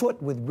and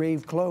foot with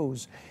grave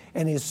clothes,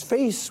 and his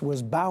face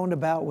was bound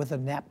about with a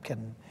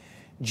napkin.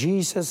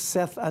 Jesus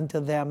saith unto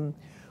them,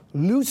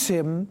 Loose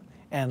him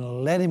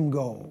and let him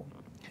go.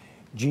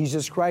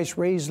 Jesus Christ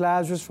raised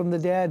Lazarus from the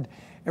dead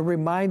and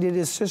reminded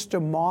his sister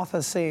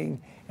Martha,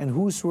 saying, And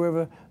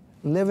whosoever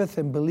liveth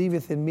and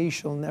believeth in me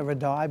shall never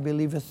die.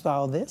 Believest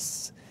thou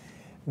this?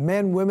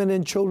 Men, women,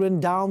 and children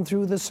down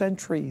through the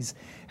centuries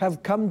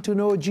have come to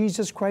know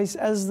Jesus Christ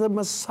as the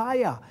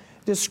Messiah,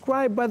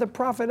 described by the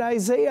prophet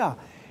Isaiah.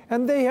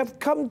 And they have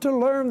come to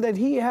learn that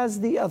he has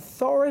the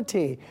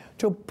authority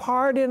to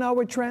pardon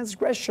our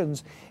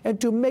transgressions and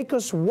to make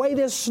us white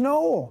as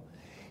snow.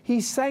 He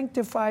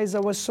sanctifies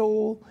our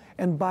soul,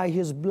 and by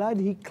his blood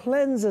he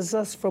cleanses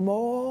us from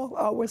all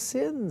our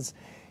sins.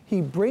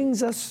 He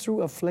brings us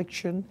through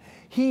affliction.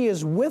 He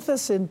is with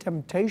us in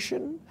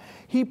temptation.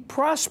 He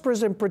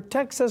prospers and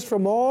protects us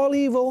from all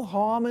evil,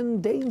 harm,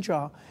 and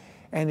danger.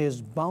 And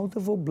his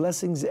bountiful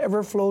blessings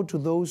ever flow to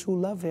those who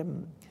love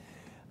him.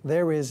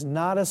 There is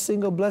not a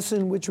single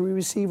blessing which we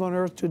receive on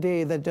earth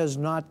today that does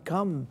not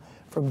come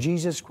from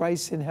Jesus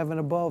Christ in heaven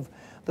above,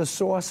 the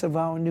source of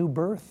our new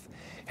birth.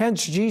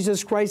 Hence,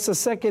 Jesus Christ, the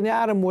second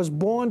Adam, was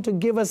born to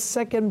give us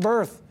second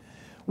birth,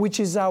 which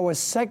is our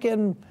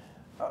second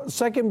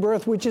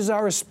birth, which is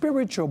our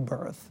spiritual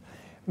birth.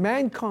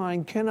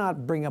 Mankind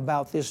cannot bring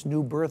about this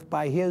new birth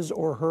by his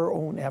or her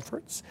own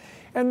efforts,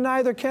 and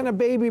neither can a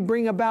baby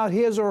bring about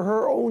his or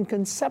her own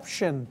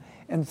conception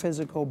and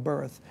physical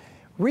birth.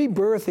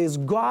 Rebirth is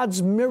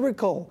God's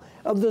miracle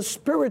of the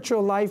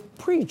spiritual life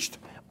preached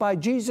by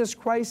Jesus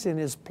Christ in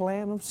his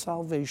plan of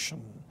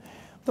salvation.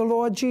 The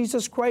Lord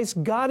Jesus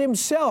Christ, God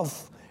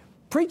himself,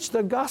 preached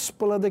the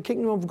gospel of the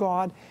kingdom of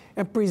God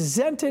and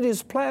presented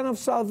his plan of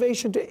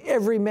salvation to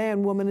every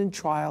man, woman, and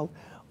child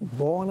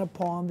born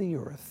upon the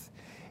earth.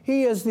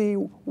 He is the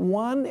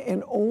one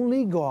and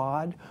only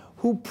God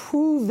who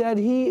proved that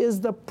he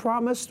is the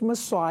promised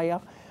Messiah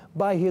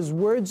by his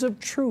words of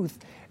truth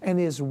and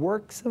his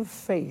works of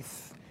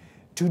faith.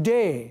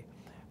 Today,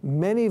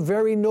 many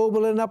very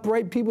noble and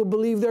upright people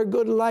believe their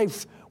good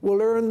life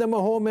will earn them a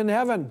home in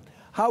heaven.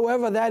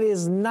 However, that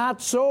is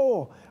not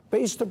so.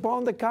 Based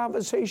upon the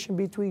conversation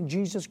between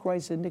Jesus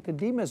Christ and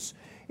Nicodemus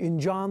in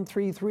John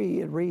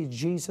 3:3, it reads,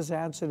 Jesus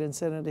answered and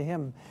said unto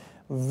him,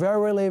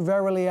 Verily,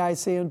 verily, I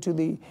say unto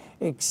thee,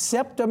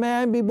 except a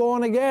man be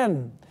born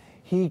again,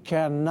 he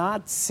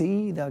cannot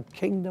see the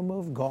kingdom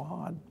of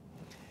God.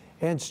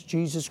 Hence,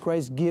 Jesus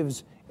Christ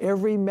gives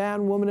every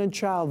man, woman, and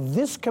child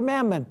this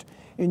commandment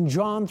in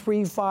John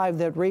 3:5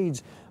 that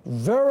reads,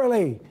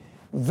 Verily,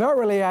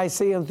 verily, I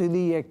say unto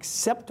thee,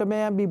 except a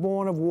man be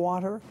born of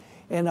water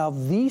and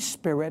of the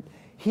Spirit,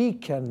 he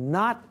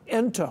cannot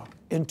enter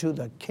into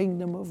the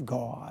kingdom of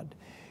God.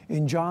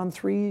 In John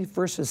 3,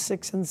 verses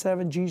 6 and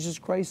 7, Jesus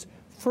Christ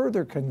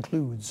further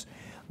concludes,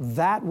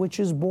 That which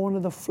is born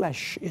of the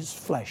flesh is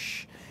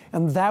flesh,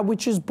 and that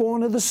which is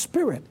born of the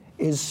Spirit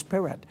is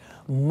spirit.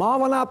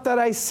 Marvel not that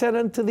I said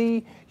unto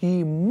thee,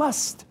 ye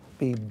must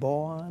be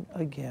born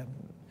again.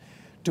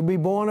 To be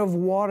born of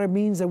water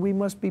means that we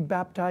must be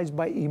baptized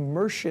by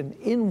immersion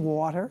in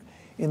water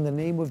in the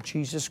name of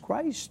Jesus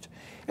Christ.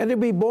 And to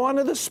be born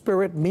of the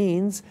Spirit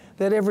means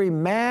that every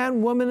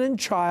man, woman, and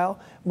child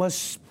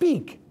must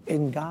speak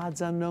in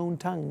God's unknown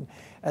tongue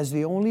as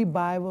the only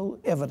Bible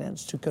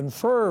evidence to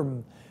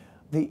confirm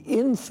the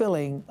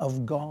infilling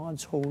of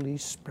God's Holy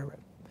Spirit.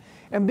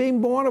 And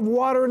being born of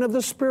water and of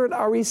the Spirit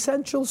are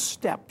essential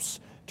steps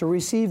to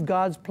receive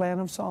God's plan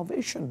of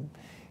salvation.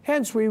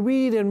 Hence we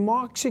read in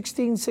Mark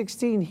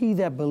 16:16, He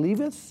that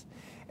believeth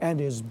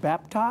and is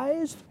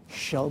baptized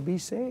shall be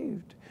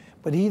saved,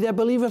 but he that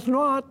believeth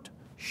not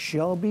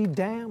shall be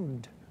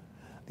damned.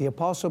 The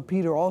Apostle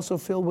Peter, also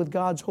filled with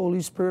God's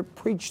Holy Spirit,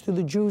 preached to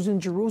the Jews in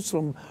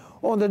Jerusalem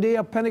on the day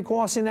of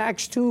Pentecost in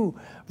Acts 2,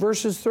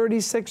 verses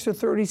 36 to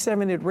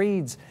 37. It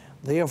reads,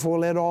 Therefore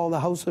let all the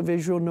house of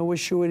Israel know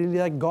assuredly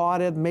that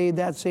God hath made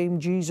that same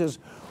Jesus,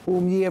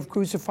 whom ye have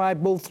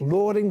crucified, both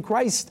Lord and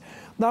Christ.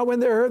 Now when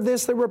they heard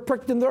this, they were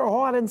pricked in their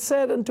heart and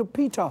said unto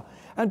Peter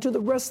and to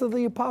the rest of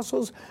the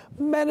apostles,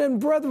 Men and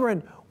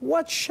brethren,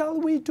 what shall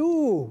we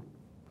do?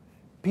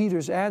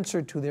 Peter's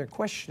answer to their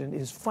question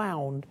is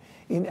found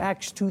in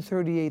Acts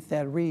 2:38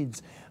 that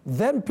reads,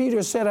 Then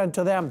Peter said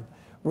unto them,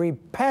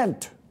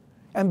 Repent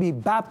and be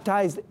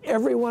baptized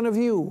every one of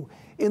you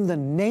in the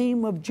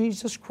name of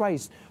Jesus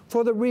Christ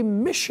for the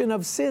remission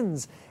of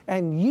sins,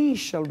 and ye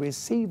shall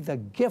receive the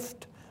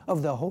gift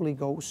of the Holy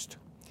Ghost.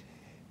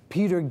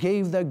 Peter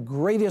gave the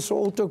greatest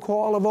altar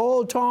call of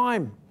all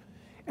time,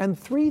 and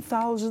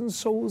 3,000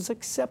 souls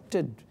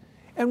accepted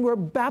and were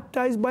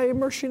baptized by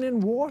immersion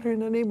in water in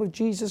the name of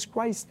Jesus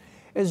Christ,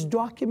 as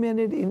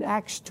documented in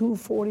Acts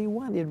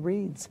 2:41. It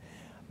reads,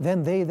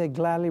 Then they that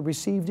gladly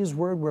received his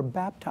word were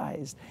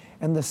baptized,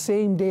 and the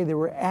same day there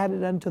were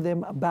added unto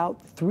them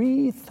about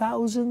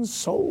 3,000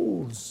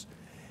 souls.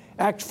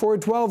 Acts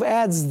 4:12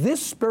 adds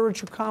this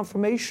spiritual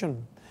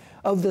confirmation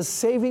of the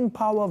saving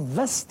power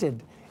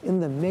vested in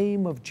the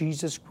name of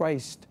Jesus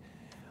Christ.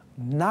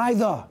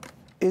 Neither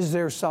is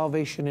there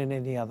salvation in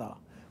any other,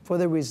 for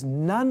there is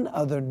none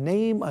other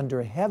name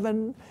under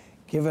heaven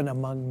given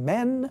among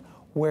men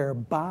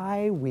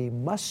whereby we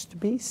must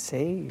be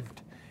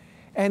saved.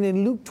 And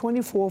in Luke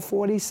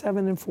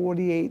 24:47 and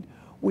 48,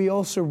 we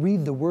also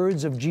read the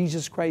words of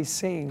Jesus Christ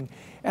saying,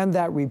 and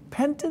that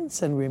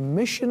repentance and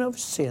remission of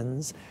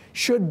sins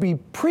should be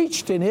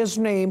preached in His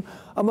name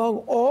among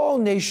all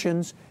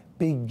nations,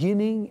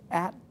 beginning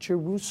at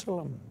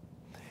Jerusalem.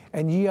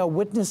 And ye are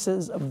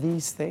witnesses of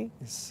these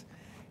things.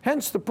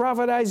 Hence the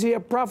prophet Isaiah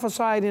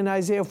prophesied in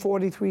Isaiah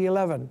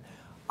 43:11,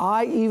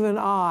 I, even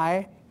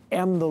I,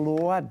 am the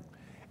Lord,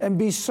 and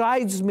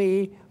besides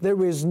me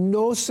there is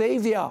no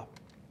Savior.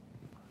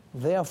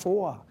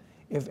 Therefore,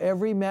 if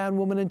every man,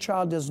 woman, and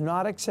child does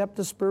not accept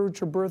the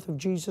spiritual birth of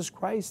Jesus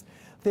Christ,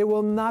 they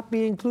will not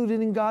be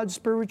included in God's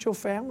spiritual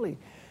family.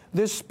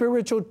 This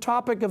spiritual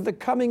topic of the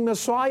coming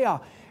Messiah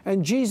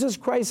and Jesus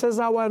Christ as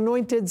our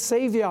anointed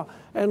Savior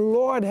and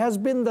Lord has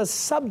been the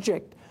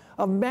subject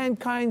of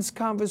mankind's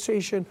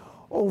conversation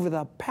over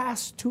the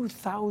past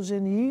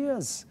 2,000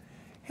 years.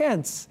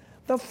 Hence,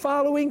 the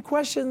following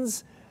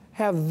questions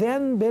have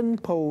then been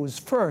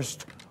posed.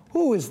 First,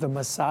 who is the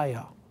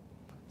Messiah?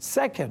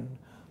 Second,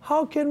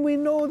 how can we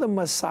know the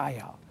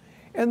Messiah?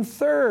 And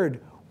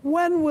third,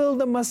 when will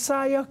the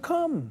Messiah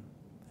come?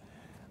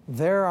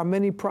 There are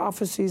many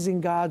prophecies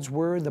in God's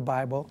Word, the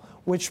Bible,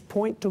 which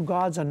point to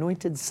God's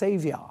anointed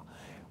Savior,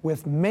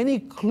 with many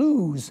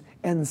clues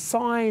and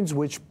signs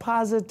which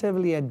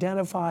positively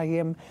identify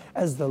Him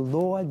as the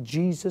Lord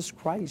Jesus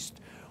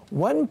Christ.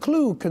 One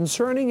clue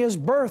concerning His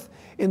birth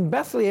in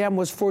Bethlehem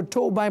was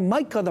foretold by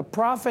Micah the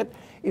prophet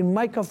in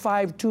Micah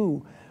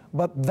 5:2.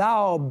 But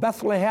thou,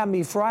 Bethlehem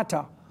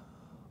Ephratah,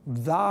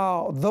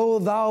 though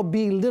thou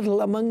be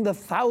little among the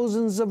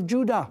thousands of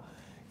Judah,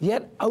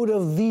 yet out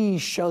of thee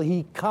shall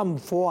he come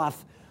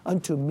forth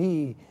unto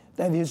me,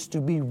 that is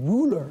to be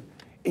ruler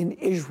in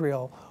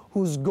Israel,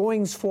 whose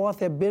goings forth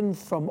have been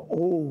from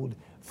old,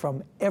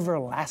 from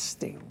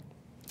everlasting.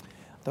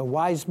 The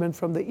wise men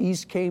from the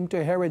east came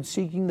to Herod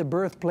seeking the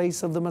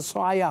birthplace of the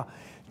Messiah.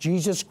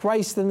 Jesus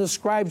Christ and the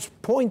scribes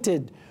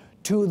pointed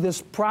to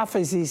this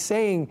prophecy,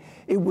 saying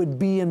it would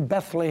be in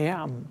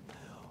Bethlehem.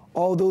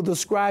 Although the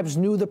scribes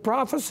knew the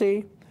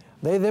prophecy,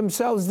 they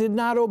themselves did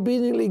not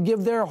obediently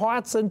give their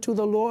hearts unto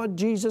the Lord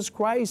Jesus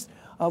Christ,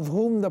 of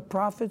whom the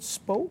prophets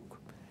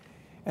spoke.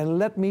 And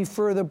let me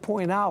further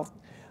point out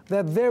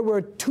that there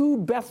were two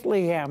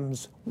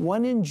Bethlehems,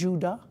 one in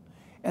Judah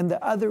and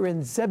the other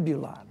in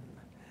Zebulun.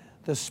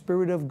 The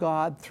Spirit of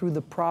God, through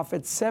the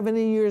prophet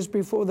 70 years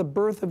before the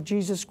birth of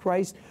Jesus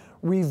Christ,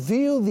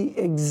 revealed the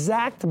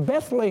exact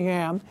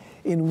Bethlehem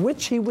in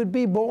which He would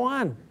be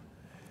born.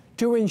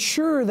 To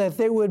ensure that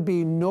there would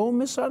be no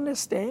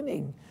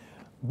misunderstanding,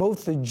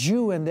 both the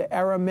Jew and the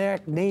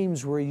Aramaic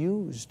names were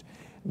used,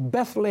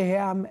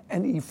 Bethlehem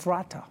and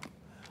Ephratah,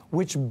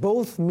 which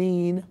both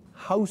mean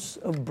house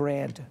of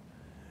bread.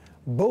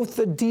 Both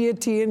the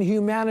deity and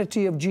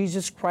humanity of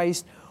Jesus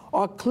Christ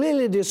are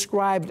clearly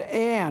described,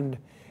 and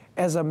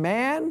as a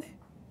man,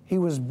 He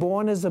was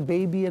born as a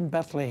baby in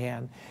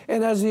Bethlehem.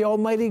 And as the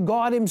Almighty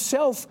God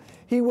Himself,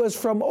 He was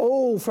from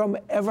old, from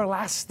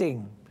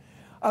everlasting.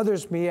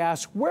 Others may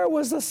ask, where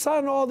was the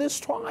Son all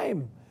this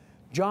time?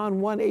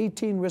 John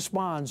 1:18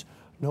 responds,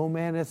 no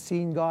man hath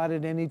seen God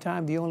at any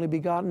time, the only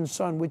begotten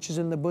Son, which is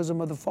in the bosom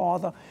of the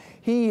Father.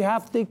 He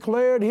hath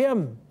declared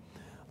Him.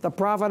 The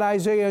prophet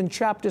Isaiah in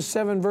chapter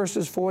 7,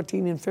 verses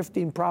 14 and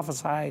 15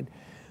 prophesied,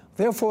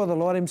 therefore the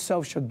Lord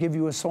Himself shall give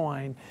you a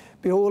sign.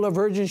 Behold, a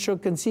virgin shall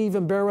conceive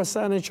and bear a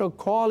son, and shall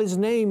call His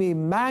name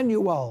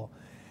Emmanuel.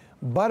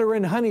 Butter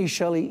and honey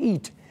shall he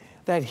eat,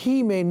 that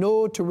he may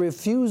know to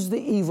refuse the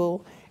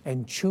evil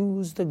and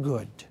choose the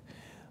good.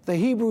 The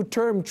Hebrew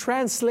term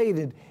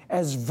translated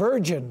as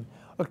virgin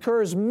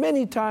occurs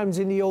many times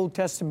in the Old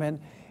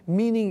Testament,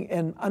 meaning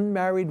an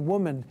unmarried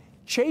woman,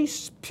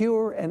 chaste,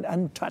 pure, and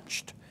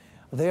untouched.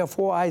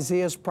 Therefore,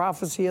 Isaiah's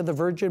prophecy of the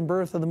virgin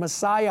birth of the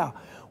Messiah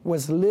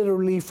was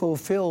literally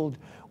fulfilled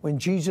when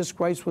Jesus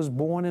Christ was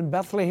born in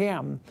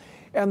Bethlehem.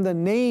 And the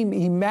name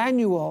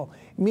Emmanuel,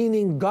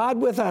 meaning God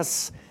with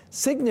us,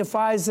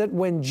 signifies that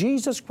when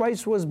Jesus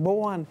Christ was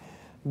born,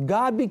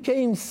 God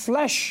became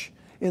flesh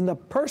in the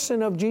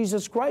person of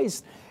Jesus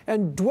Christ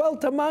and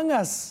dwelt among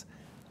us.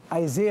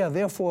 Isaiah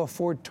therefore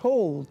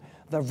foretold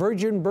the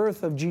virgin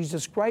birth of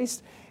Jesus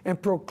Christ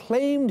and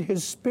proclaimed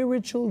His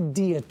spiritual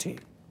deity.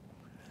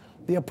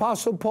 The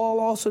Apostle Paul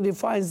also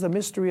defines the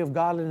mystery of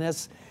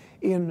godliness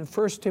in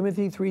 1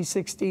 Timothy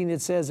 3:16.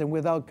 It says, and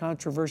without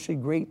controversy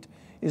great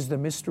is the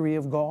mystery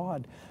of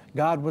God.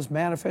 God was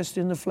manifest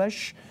in the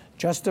flesh,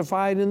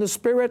 justified in the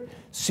Spirit,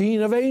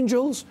 seen of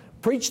angels,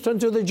 preached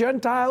unto the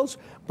Gentiles,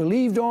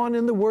 believed on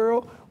in the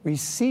world,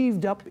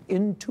 received up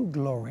into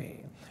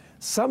glory.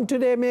 Some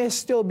today may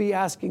still be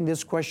asking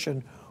this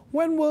question,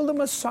 when will the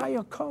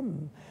Messiah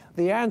come?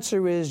 The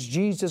answer is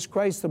Jesus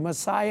Christ, the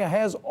Messiah,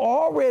 has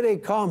already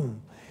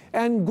come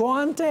and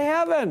gone to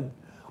heaven.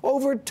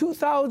 Over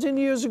 2,000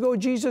 years ago,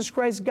 Jesus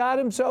Christ, God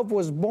himself,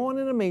 was born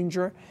in a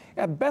manger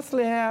at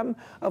Bethlehem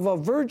of a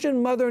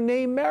virgin mother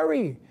named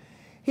Mary.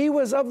 He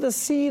was of the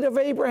seed of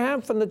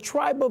Abraham from the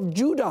tribe of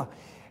Judah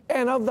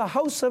and of the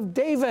house of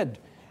David.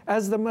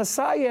 As the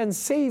Messiah and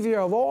Savior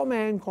of all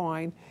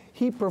mankind,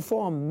 he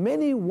performed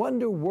many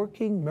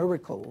wonder-working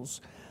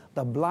miracles.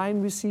 The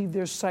blind received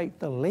their sight,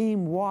 the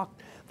lame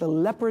walked, the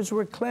lepers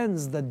were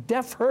cleansed, the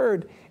deaf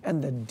heard,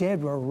 and the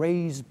dead were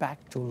raised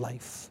back to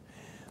life.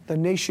 The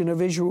nation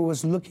of Israel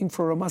was looking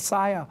for a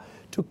Messiah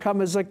to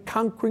come as a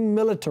conquering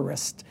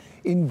militarist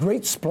in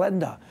great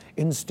splendor.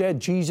 Instead,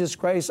 Jesus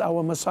Christ,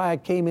 our Messiah,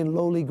 came in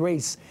lowly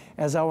grace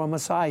as our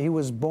Messiah. He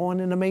was born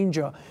in a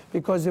manger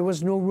because there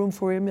was no room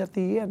for him at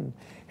the inn.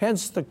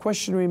 Hence, the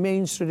question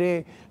remains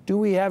today, do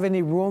we have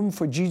any room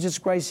for Jesus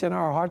Christ in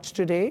our hearts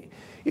today?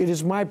 It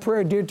is my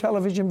prayer, dear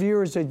television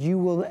viewers, that you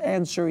will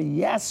answer,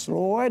 yes,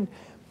 Lord,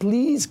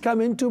 please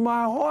come into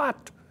my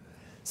heart.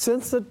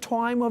 Since the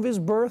time of his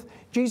birth,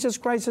 Jesus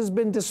Christ has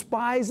been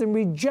despised and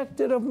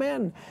rejected of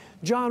men.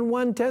 John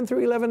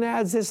 1:10-11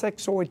 adds this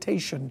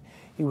exhortation.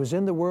 He was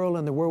in the world,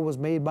 and the world was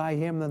made by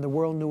him, and the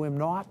world knew him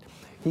not.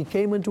 He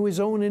came into his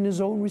own, and his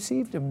own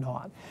received him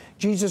not.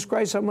 Jesus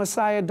Christ, our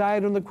Messiah,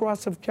 died on the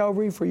cross of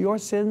Calvary for your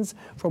sins,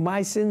 for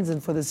my sins,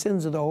 and for the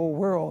sins of the whole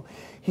world.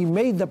 He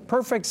made the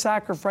perfect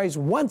sacrifice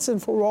once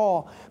and for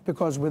all,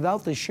 because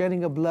without the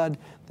shedding of blood,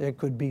 there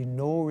could be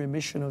no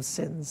remission of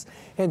sins.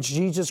 Hence,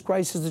 Jesus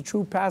Christ is the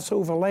true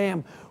Passover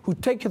Lamb who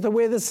taketh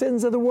away the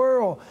sins of the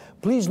world.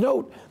 Please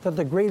note that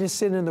the greatest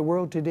sin in the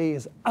world today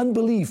is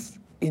unbelief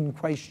in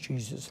Christ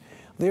Jesus.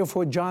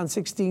 Therefore, John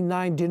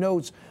 16:9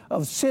 denotes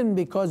of sin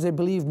because they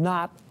believe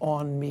not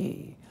on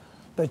me.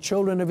 The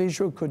children of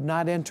Israel could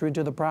not enter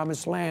into the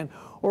promised land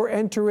or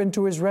enter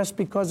into his rest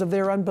because of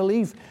their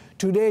unbelief.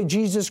 Today,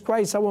 Jesus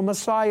Christ, our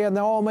Messiah and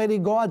the Almighty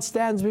God,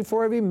 stands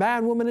before every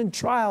man, woman, and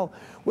child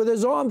with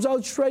his arms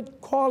outstretched,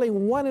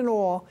 calling one and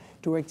all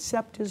to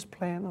accept his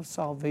plan of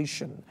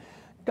salvation.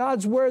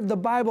 God's word, the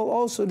Bible,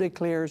 also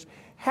declares,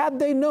 had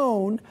they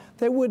known,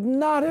 they would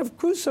not have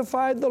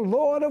crucified the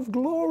Lord of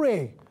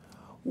glory.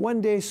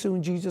 One day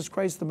soon, Jesus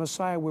Christ, the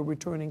Messiah, will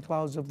return in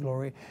clouds of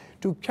glory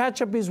to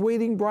catch up his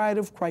waiting bride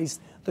of Christ,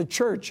 the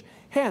church.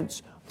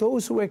 Hence,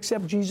 those who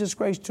accept Jesus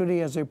Christ today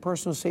as their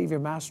personal Savior,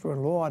 Master,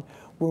 and Lord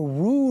will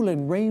rule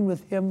and reign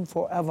with him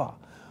forever.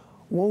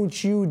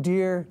 Won't you,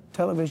 dear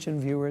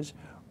television viewers,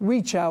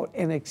 reach out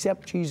and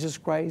accept Jesus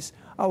Christ,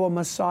 our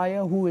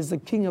Messiah, who is the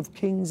King of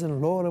Kings and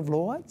Lord of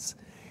Lords?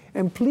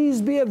 And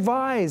please be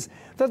advised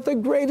that the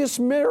greatest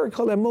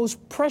miracle and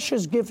most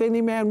precious gift any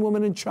man,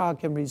 woman, and child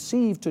can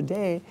receive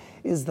today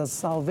is the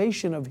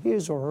salvation of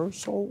his or her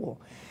soul.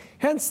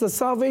 Hence, the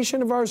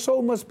salvation of our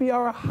soul must be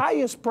our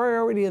highest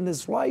priority in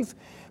this life,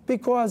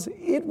 because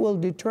it will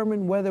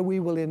determine whether we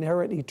will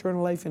inherit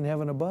eternal life in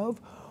heaven above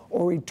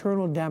or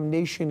eternal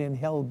damnation in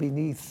hell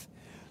beneath.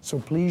 So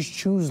please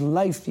choose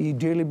life, ye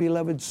dearly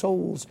beloved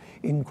souls,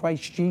 in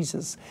Christ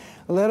Jesus.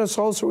 Let us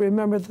also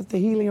remember that the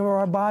healing of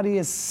our body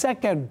is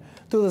second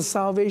to the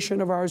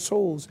salvation of our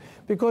souls,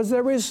 because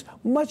there is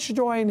much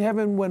joy in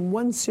heaven when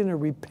one sinner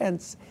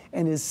repents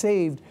and is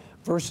saved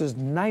versus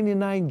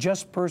 99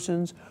 just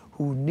persons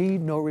who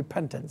need no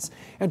repentance.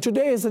 And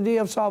today is the day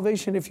of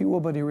salvation, if you will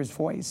but hear his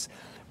voice.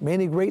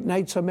 Many great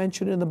nights are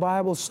mentioned in the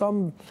Bible,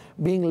 some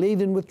being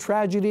laden with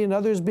tragedy and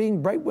others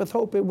being bright with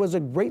hope. It was a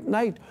great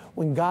night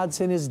when God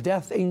sent his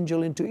death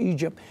angel into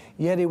Egypt.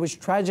 Yet it was a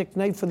tragic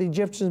night for the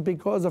Egyptians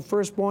because the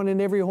firstborn in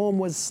every home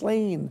was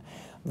slain.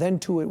 Then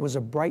too it was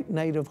a bright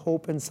night of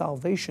hope and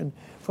salvation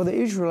for the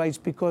Israelites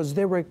because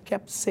they were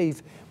kept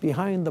safe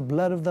behind the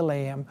blood of the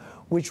Lamb,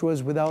 which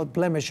was without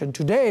blemish. And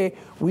today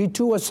we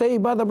too are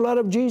saved by the blood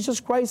of Jesus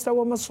Christ,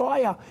 our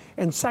Messiah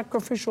and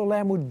sacrificial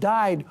Lamb, who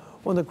died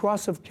on the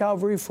cross of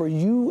Calvary for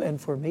you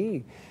and for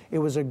me. It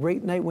was a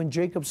great night when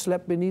Jacob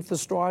slept beneath the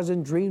stars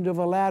and dreamed of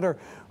a ladder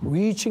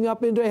reaching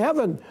up into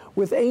heaven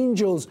with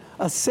angels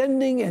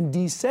ascending and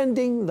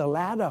descending the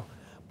ladder.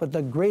 But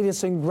the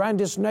greatest and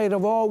grandest night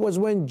of all was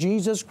when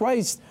Jesus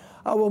Christ,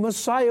 our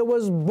Messiah,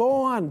 was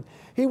born.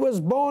 He was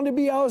born to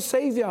be our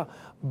Savior,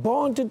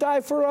 born to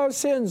die for our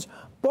sins,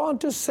 born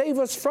to save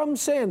us from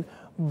sin,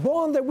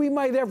 born that we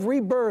might have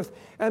rebirth,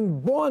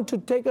 and born to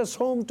take us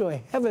home to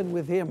heaven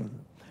with him.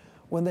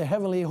 When the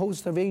heavenly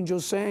host of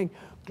angels sang,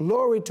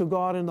 "Glory to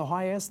God in the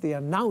highest," they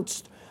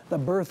announced the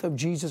birth of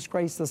Jesus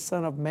Christ, the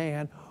Son of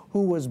Man,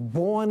 who was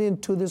born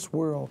into this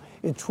world.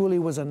 It truly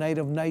was a night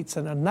of nights,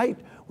 and a night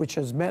which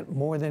has meant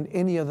more than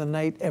any other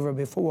night ever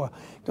before.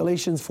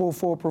 Galatians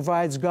 4:4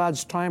 provides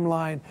God's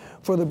timeline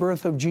for the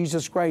birth of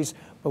Jesus Christ.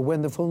 But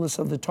when the fullness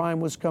of the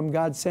time was come,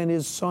 God sent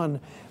his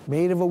Son,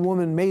 made of a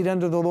woman, made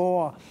under the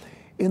law.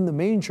 In the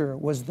manger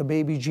was the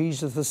baby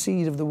Jesus, the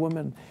seed of the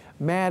woman.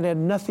 Man had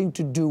nothing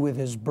to do with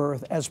his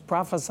birth, as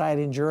prophesied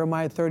in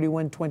Jeremiah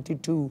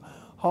 31:22.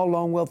 How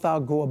long wilt thou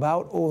go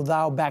about, O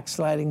thou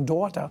backsliding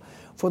daughter?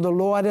 For the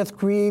Lord hath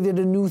created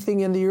a new thing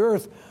in the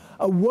earth.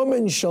 A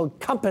woman shall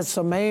compass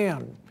a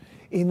man.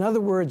 In other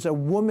words, a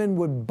woman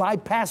would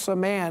bypass a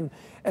man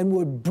and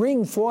would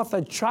bring forth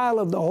a child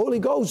of the Holy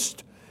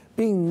Ghost,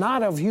 being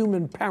not of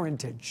human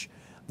parentage.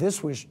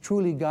 This was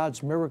truly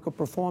God's miracle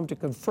performed to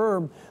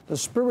confirm the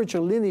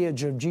spiritual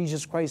lineage of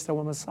Jesus Christ,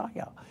 our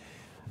Messiah.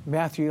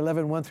 Matthew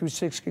 11, 1 through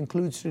 6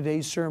 concludes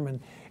today's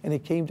sermon. And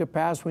it came to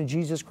pass when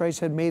Jesus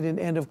Christ had made an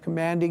end of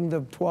commanding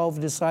the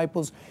 12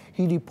 disciples,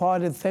 he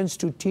departed thence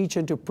to teach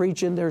and to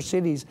preach in their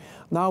cities.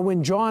 Now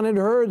when John had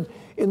heard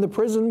in the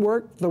prison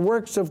the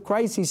works of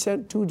Christ, he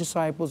sent 2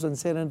 disciples and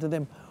said unto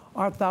them,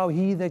 Art thou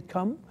he that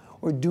come,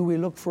 or do we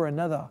look for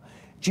another?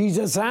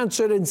 Jesus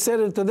answered and said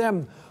unto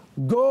them,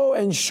 Go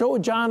and show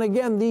John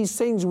again these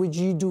things which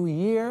ye do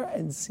hear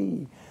and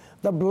see.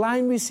 The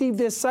blind receive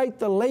their sight,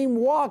 the lame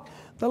walk,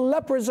 the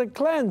lepers are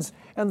cleansed,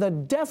 and the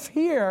deaf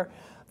hear.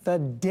 The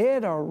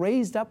dead are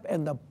raised up,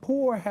 and the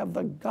poor have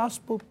the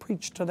gospel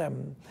preached to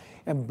them.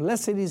 And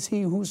blessed is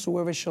he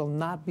whosoever shall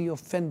not be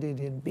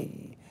offended in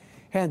me.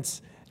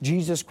 Hence,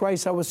 Jesus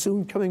Christ, our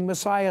soon-coming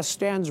Messiah,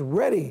 stands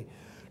ready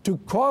to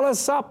call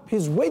us up,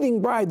 his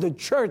waiting bride, the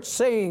church,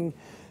 saying,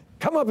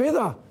 Come up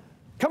hither,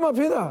 come up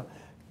hither,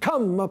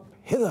 come up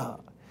hither.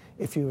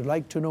 If you would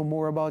like to know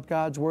more about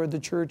God's Word, the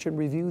church, and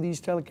review these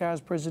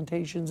telecast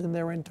presentations in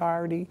their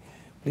entirety,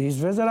 please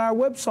visit our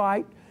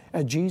website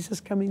at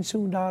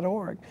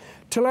JesusComingSoon.org.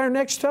 Till our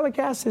next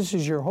telecast, this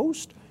is your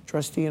host,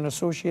 Trustee and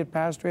Associate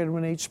Pastor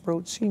Edwin H.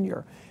 Sproat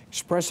Sr.,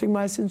 expressing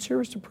my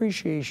sincerest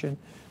appreciation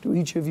to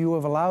each of you who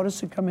have allowed us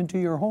to come into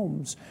your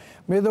homes.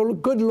 May the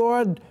good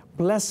Lord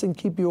bless and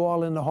keep you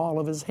all in the hall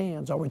of his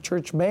hands. Our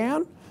church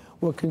band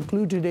will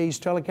conclude today's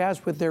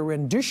telecast with their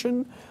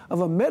rendition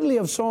of a medley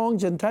of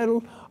songs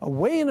entitled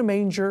Away in a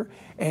Manger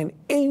and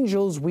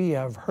Angels We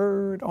Have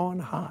Heard on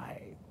High.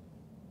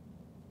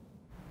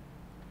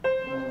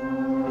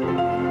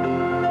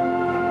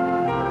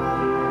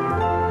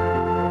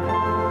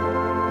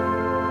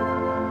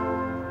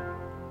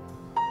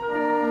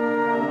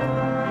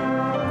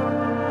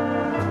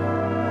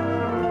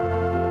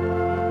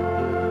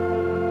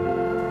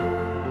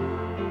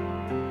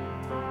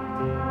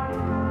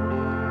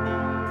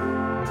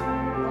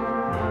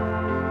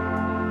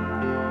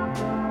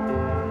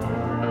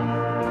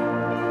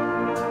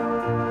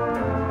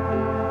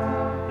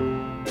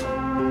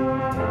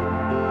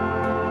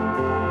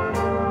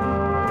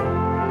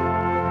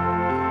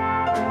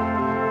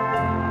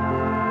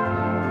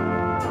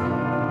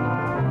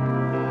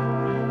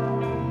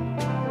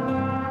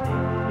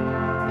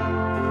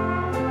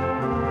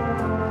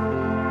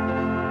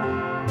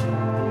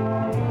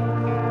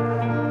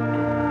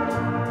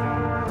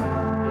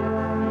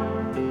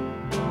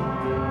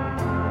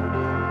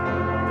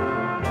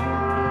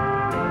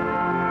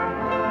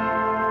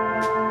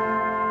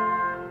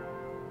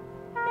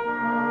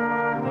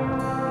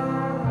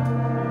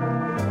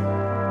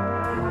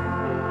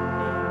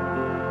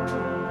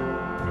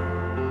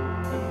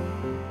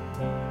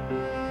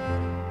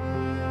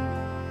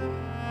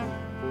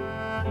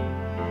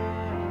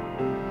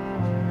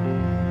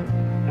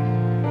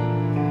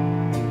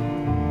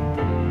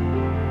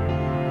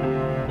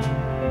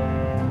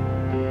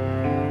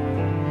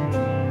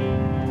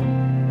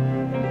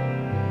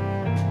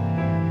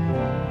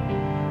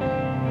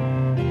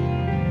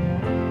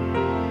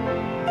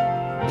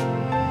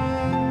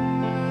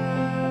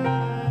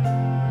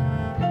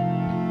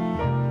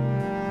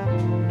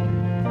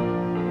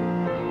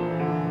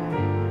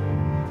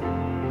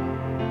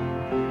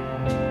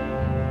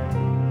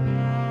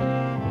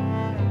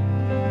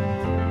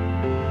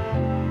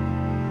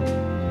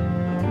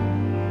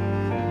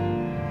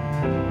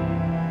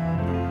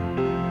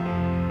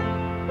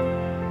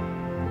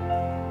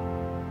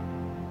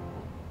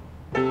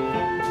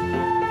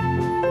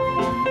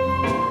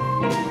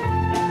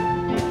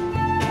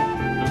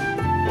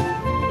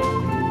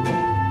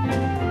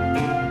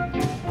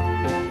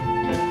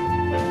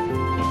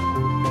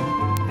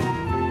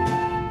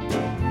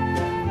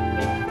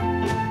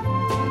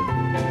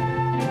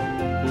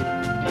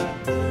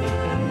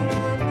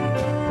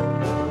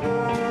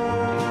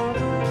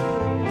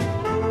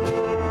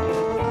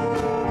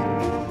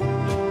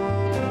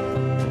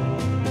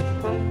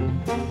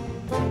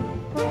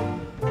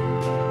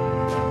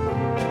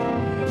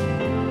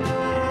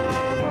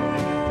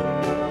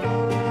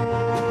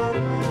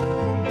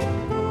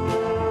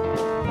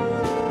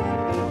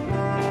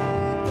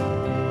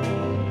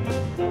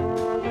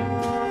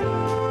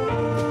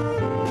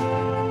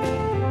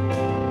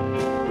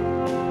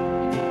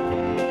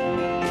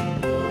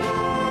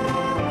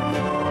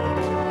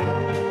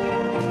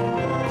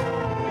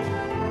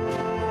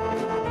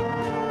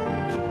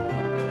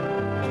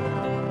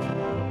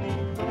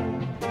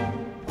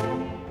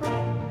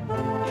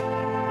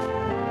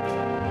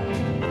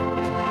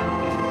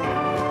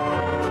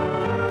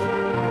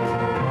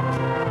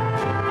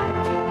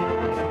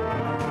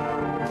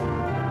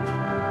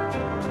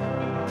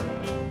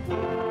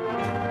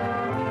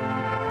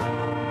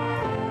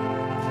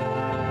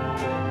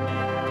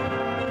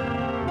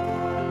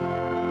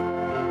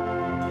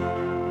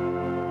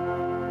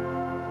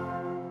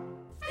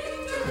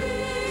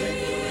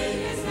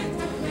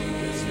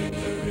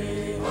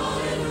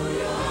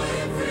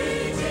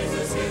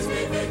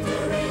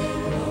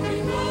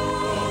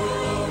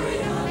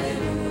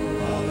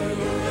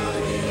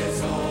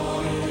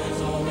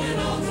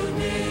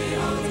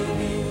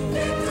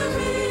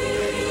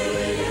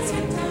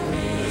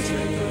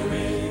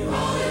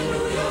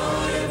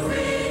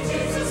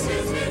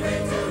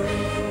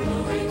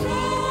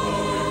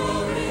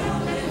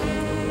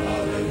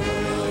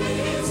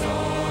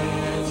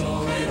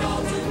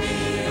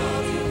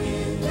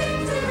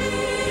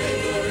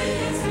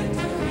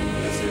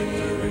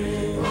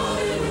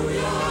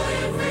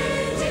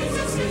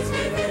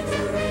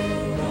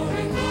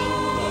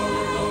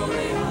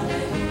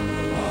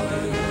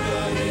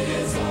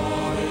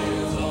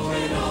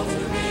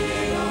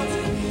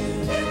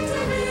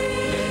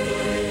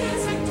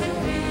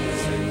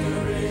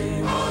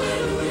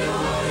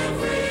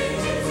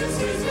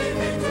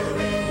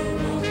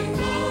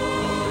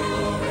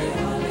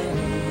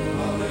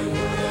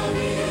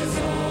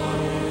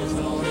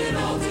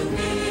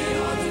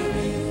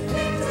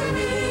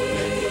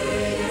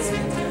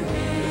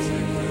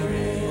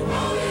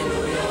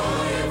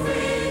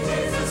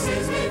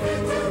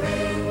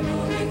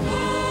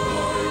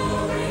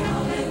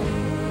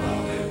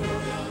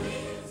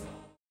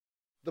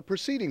 The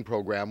preceding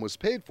program was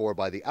paid for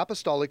by the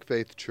Apostolic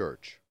Faith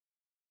Church.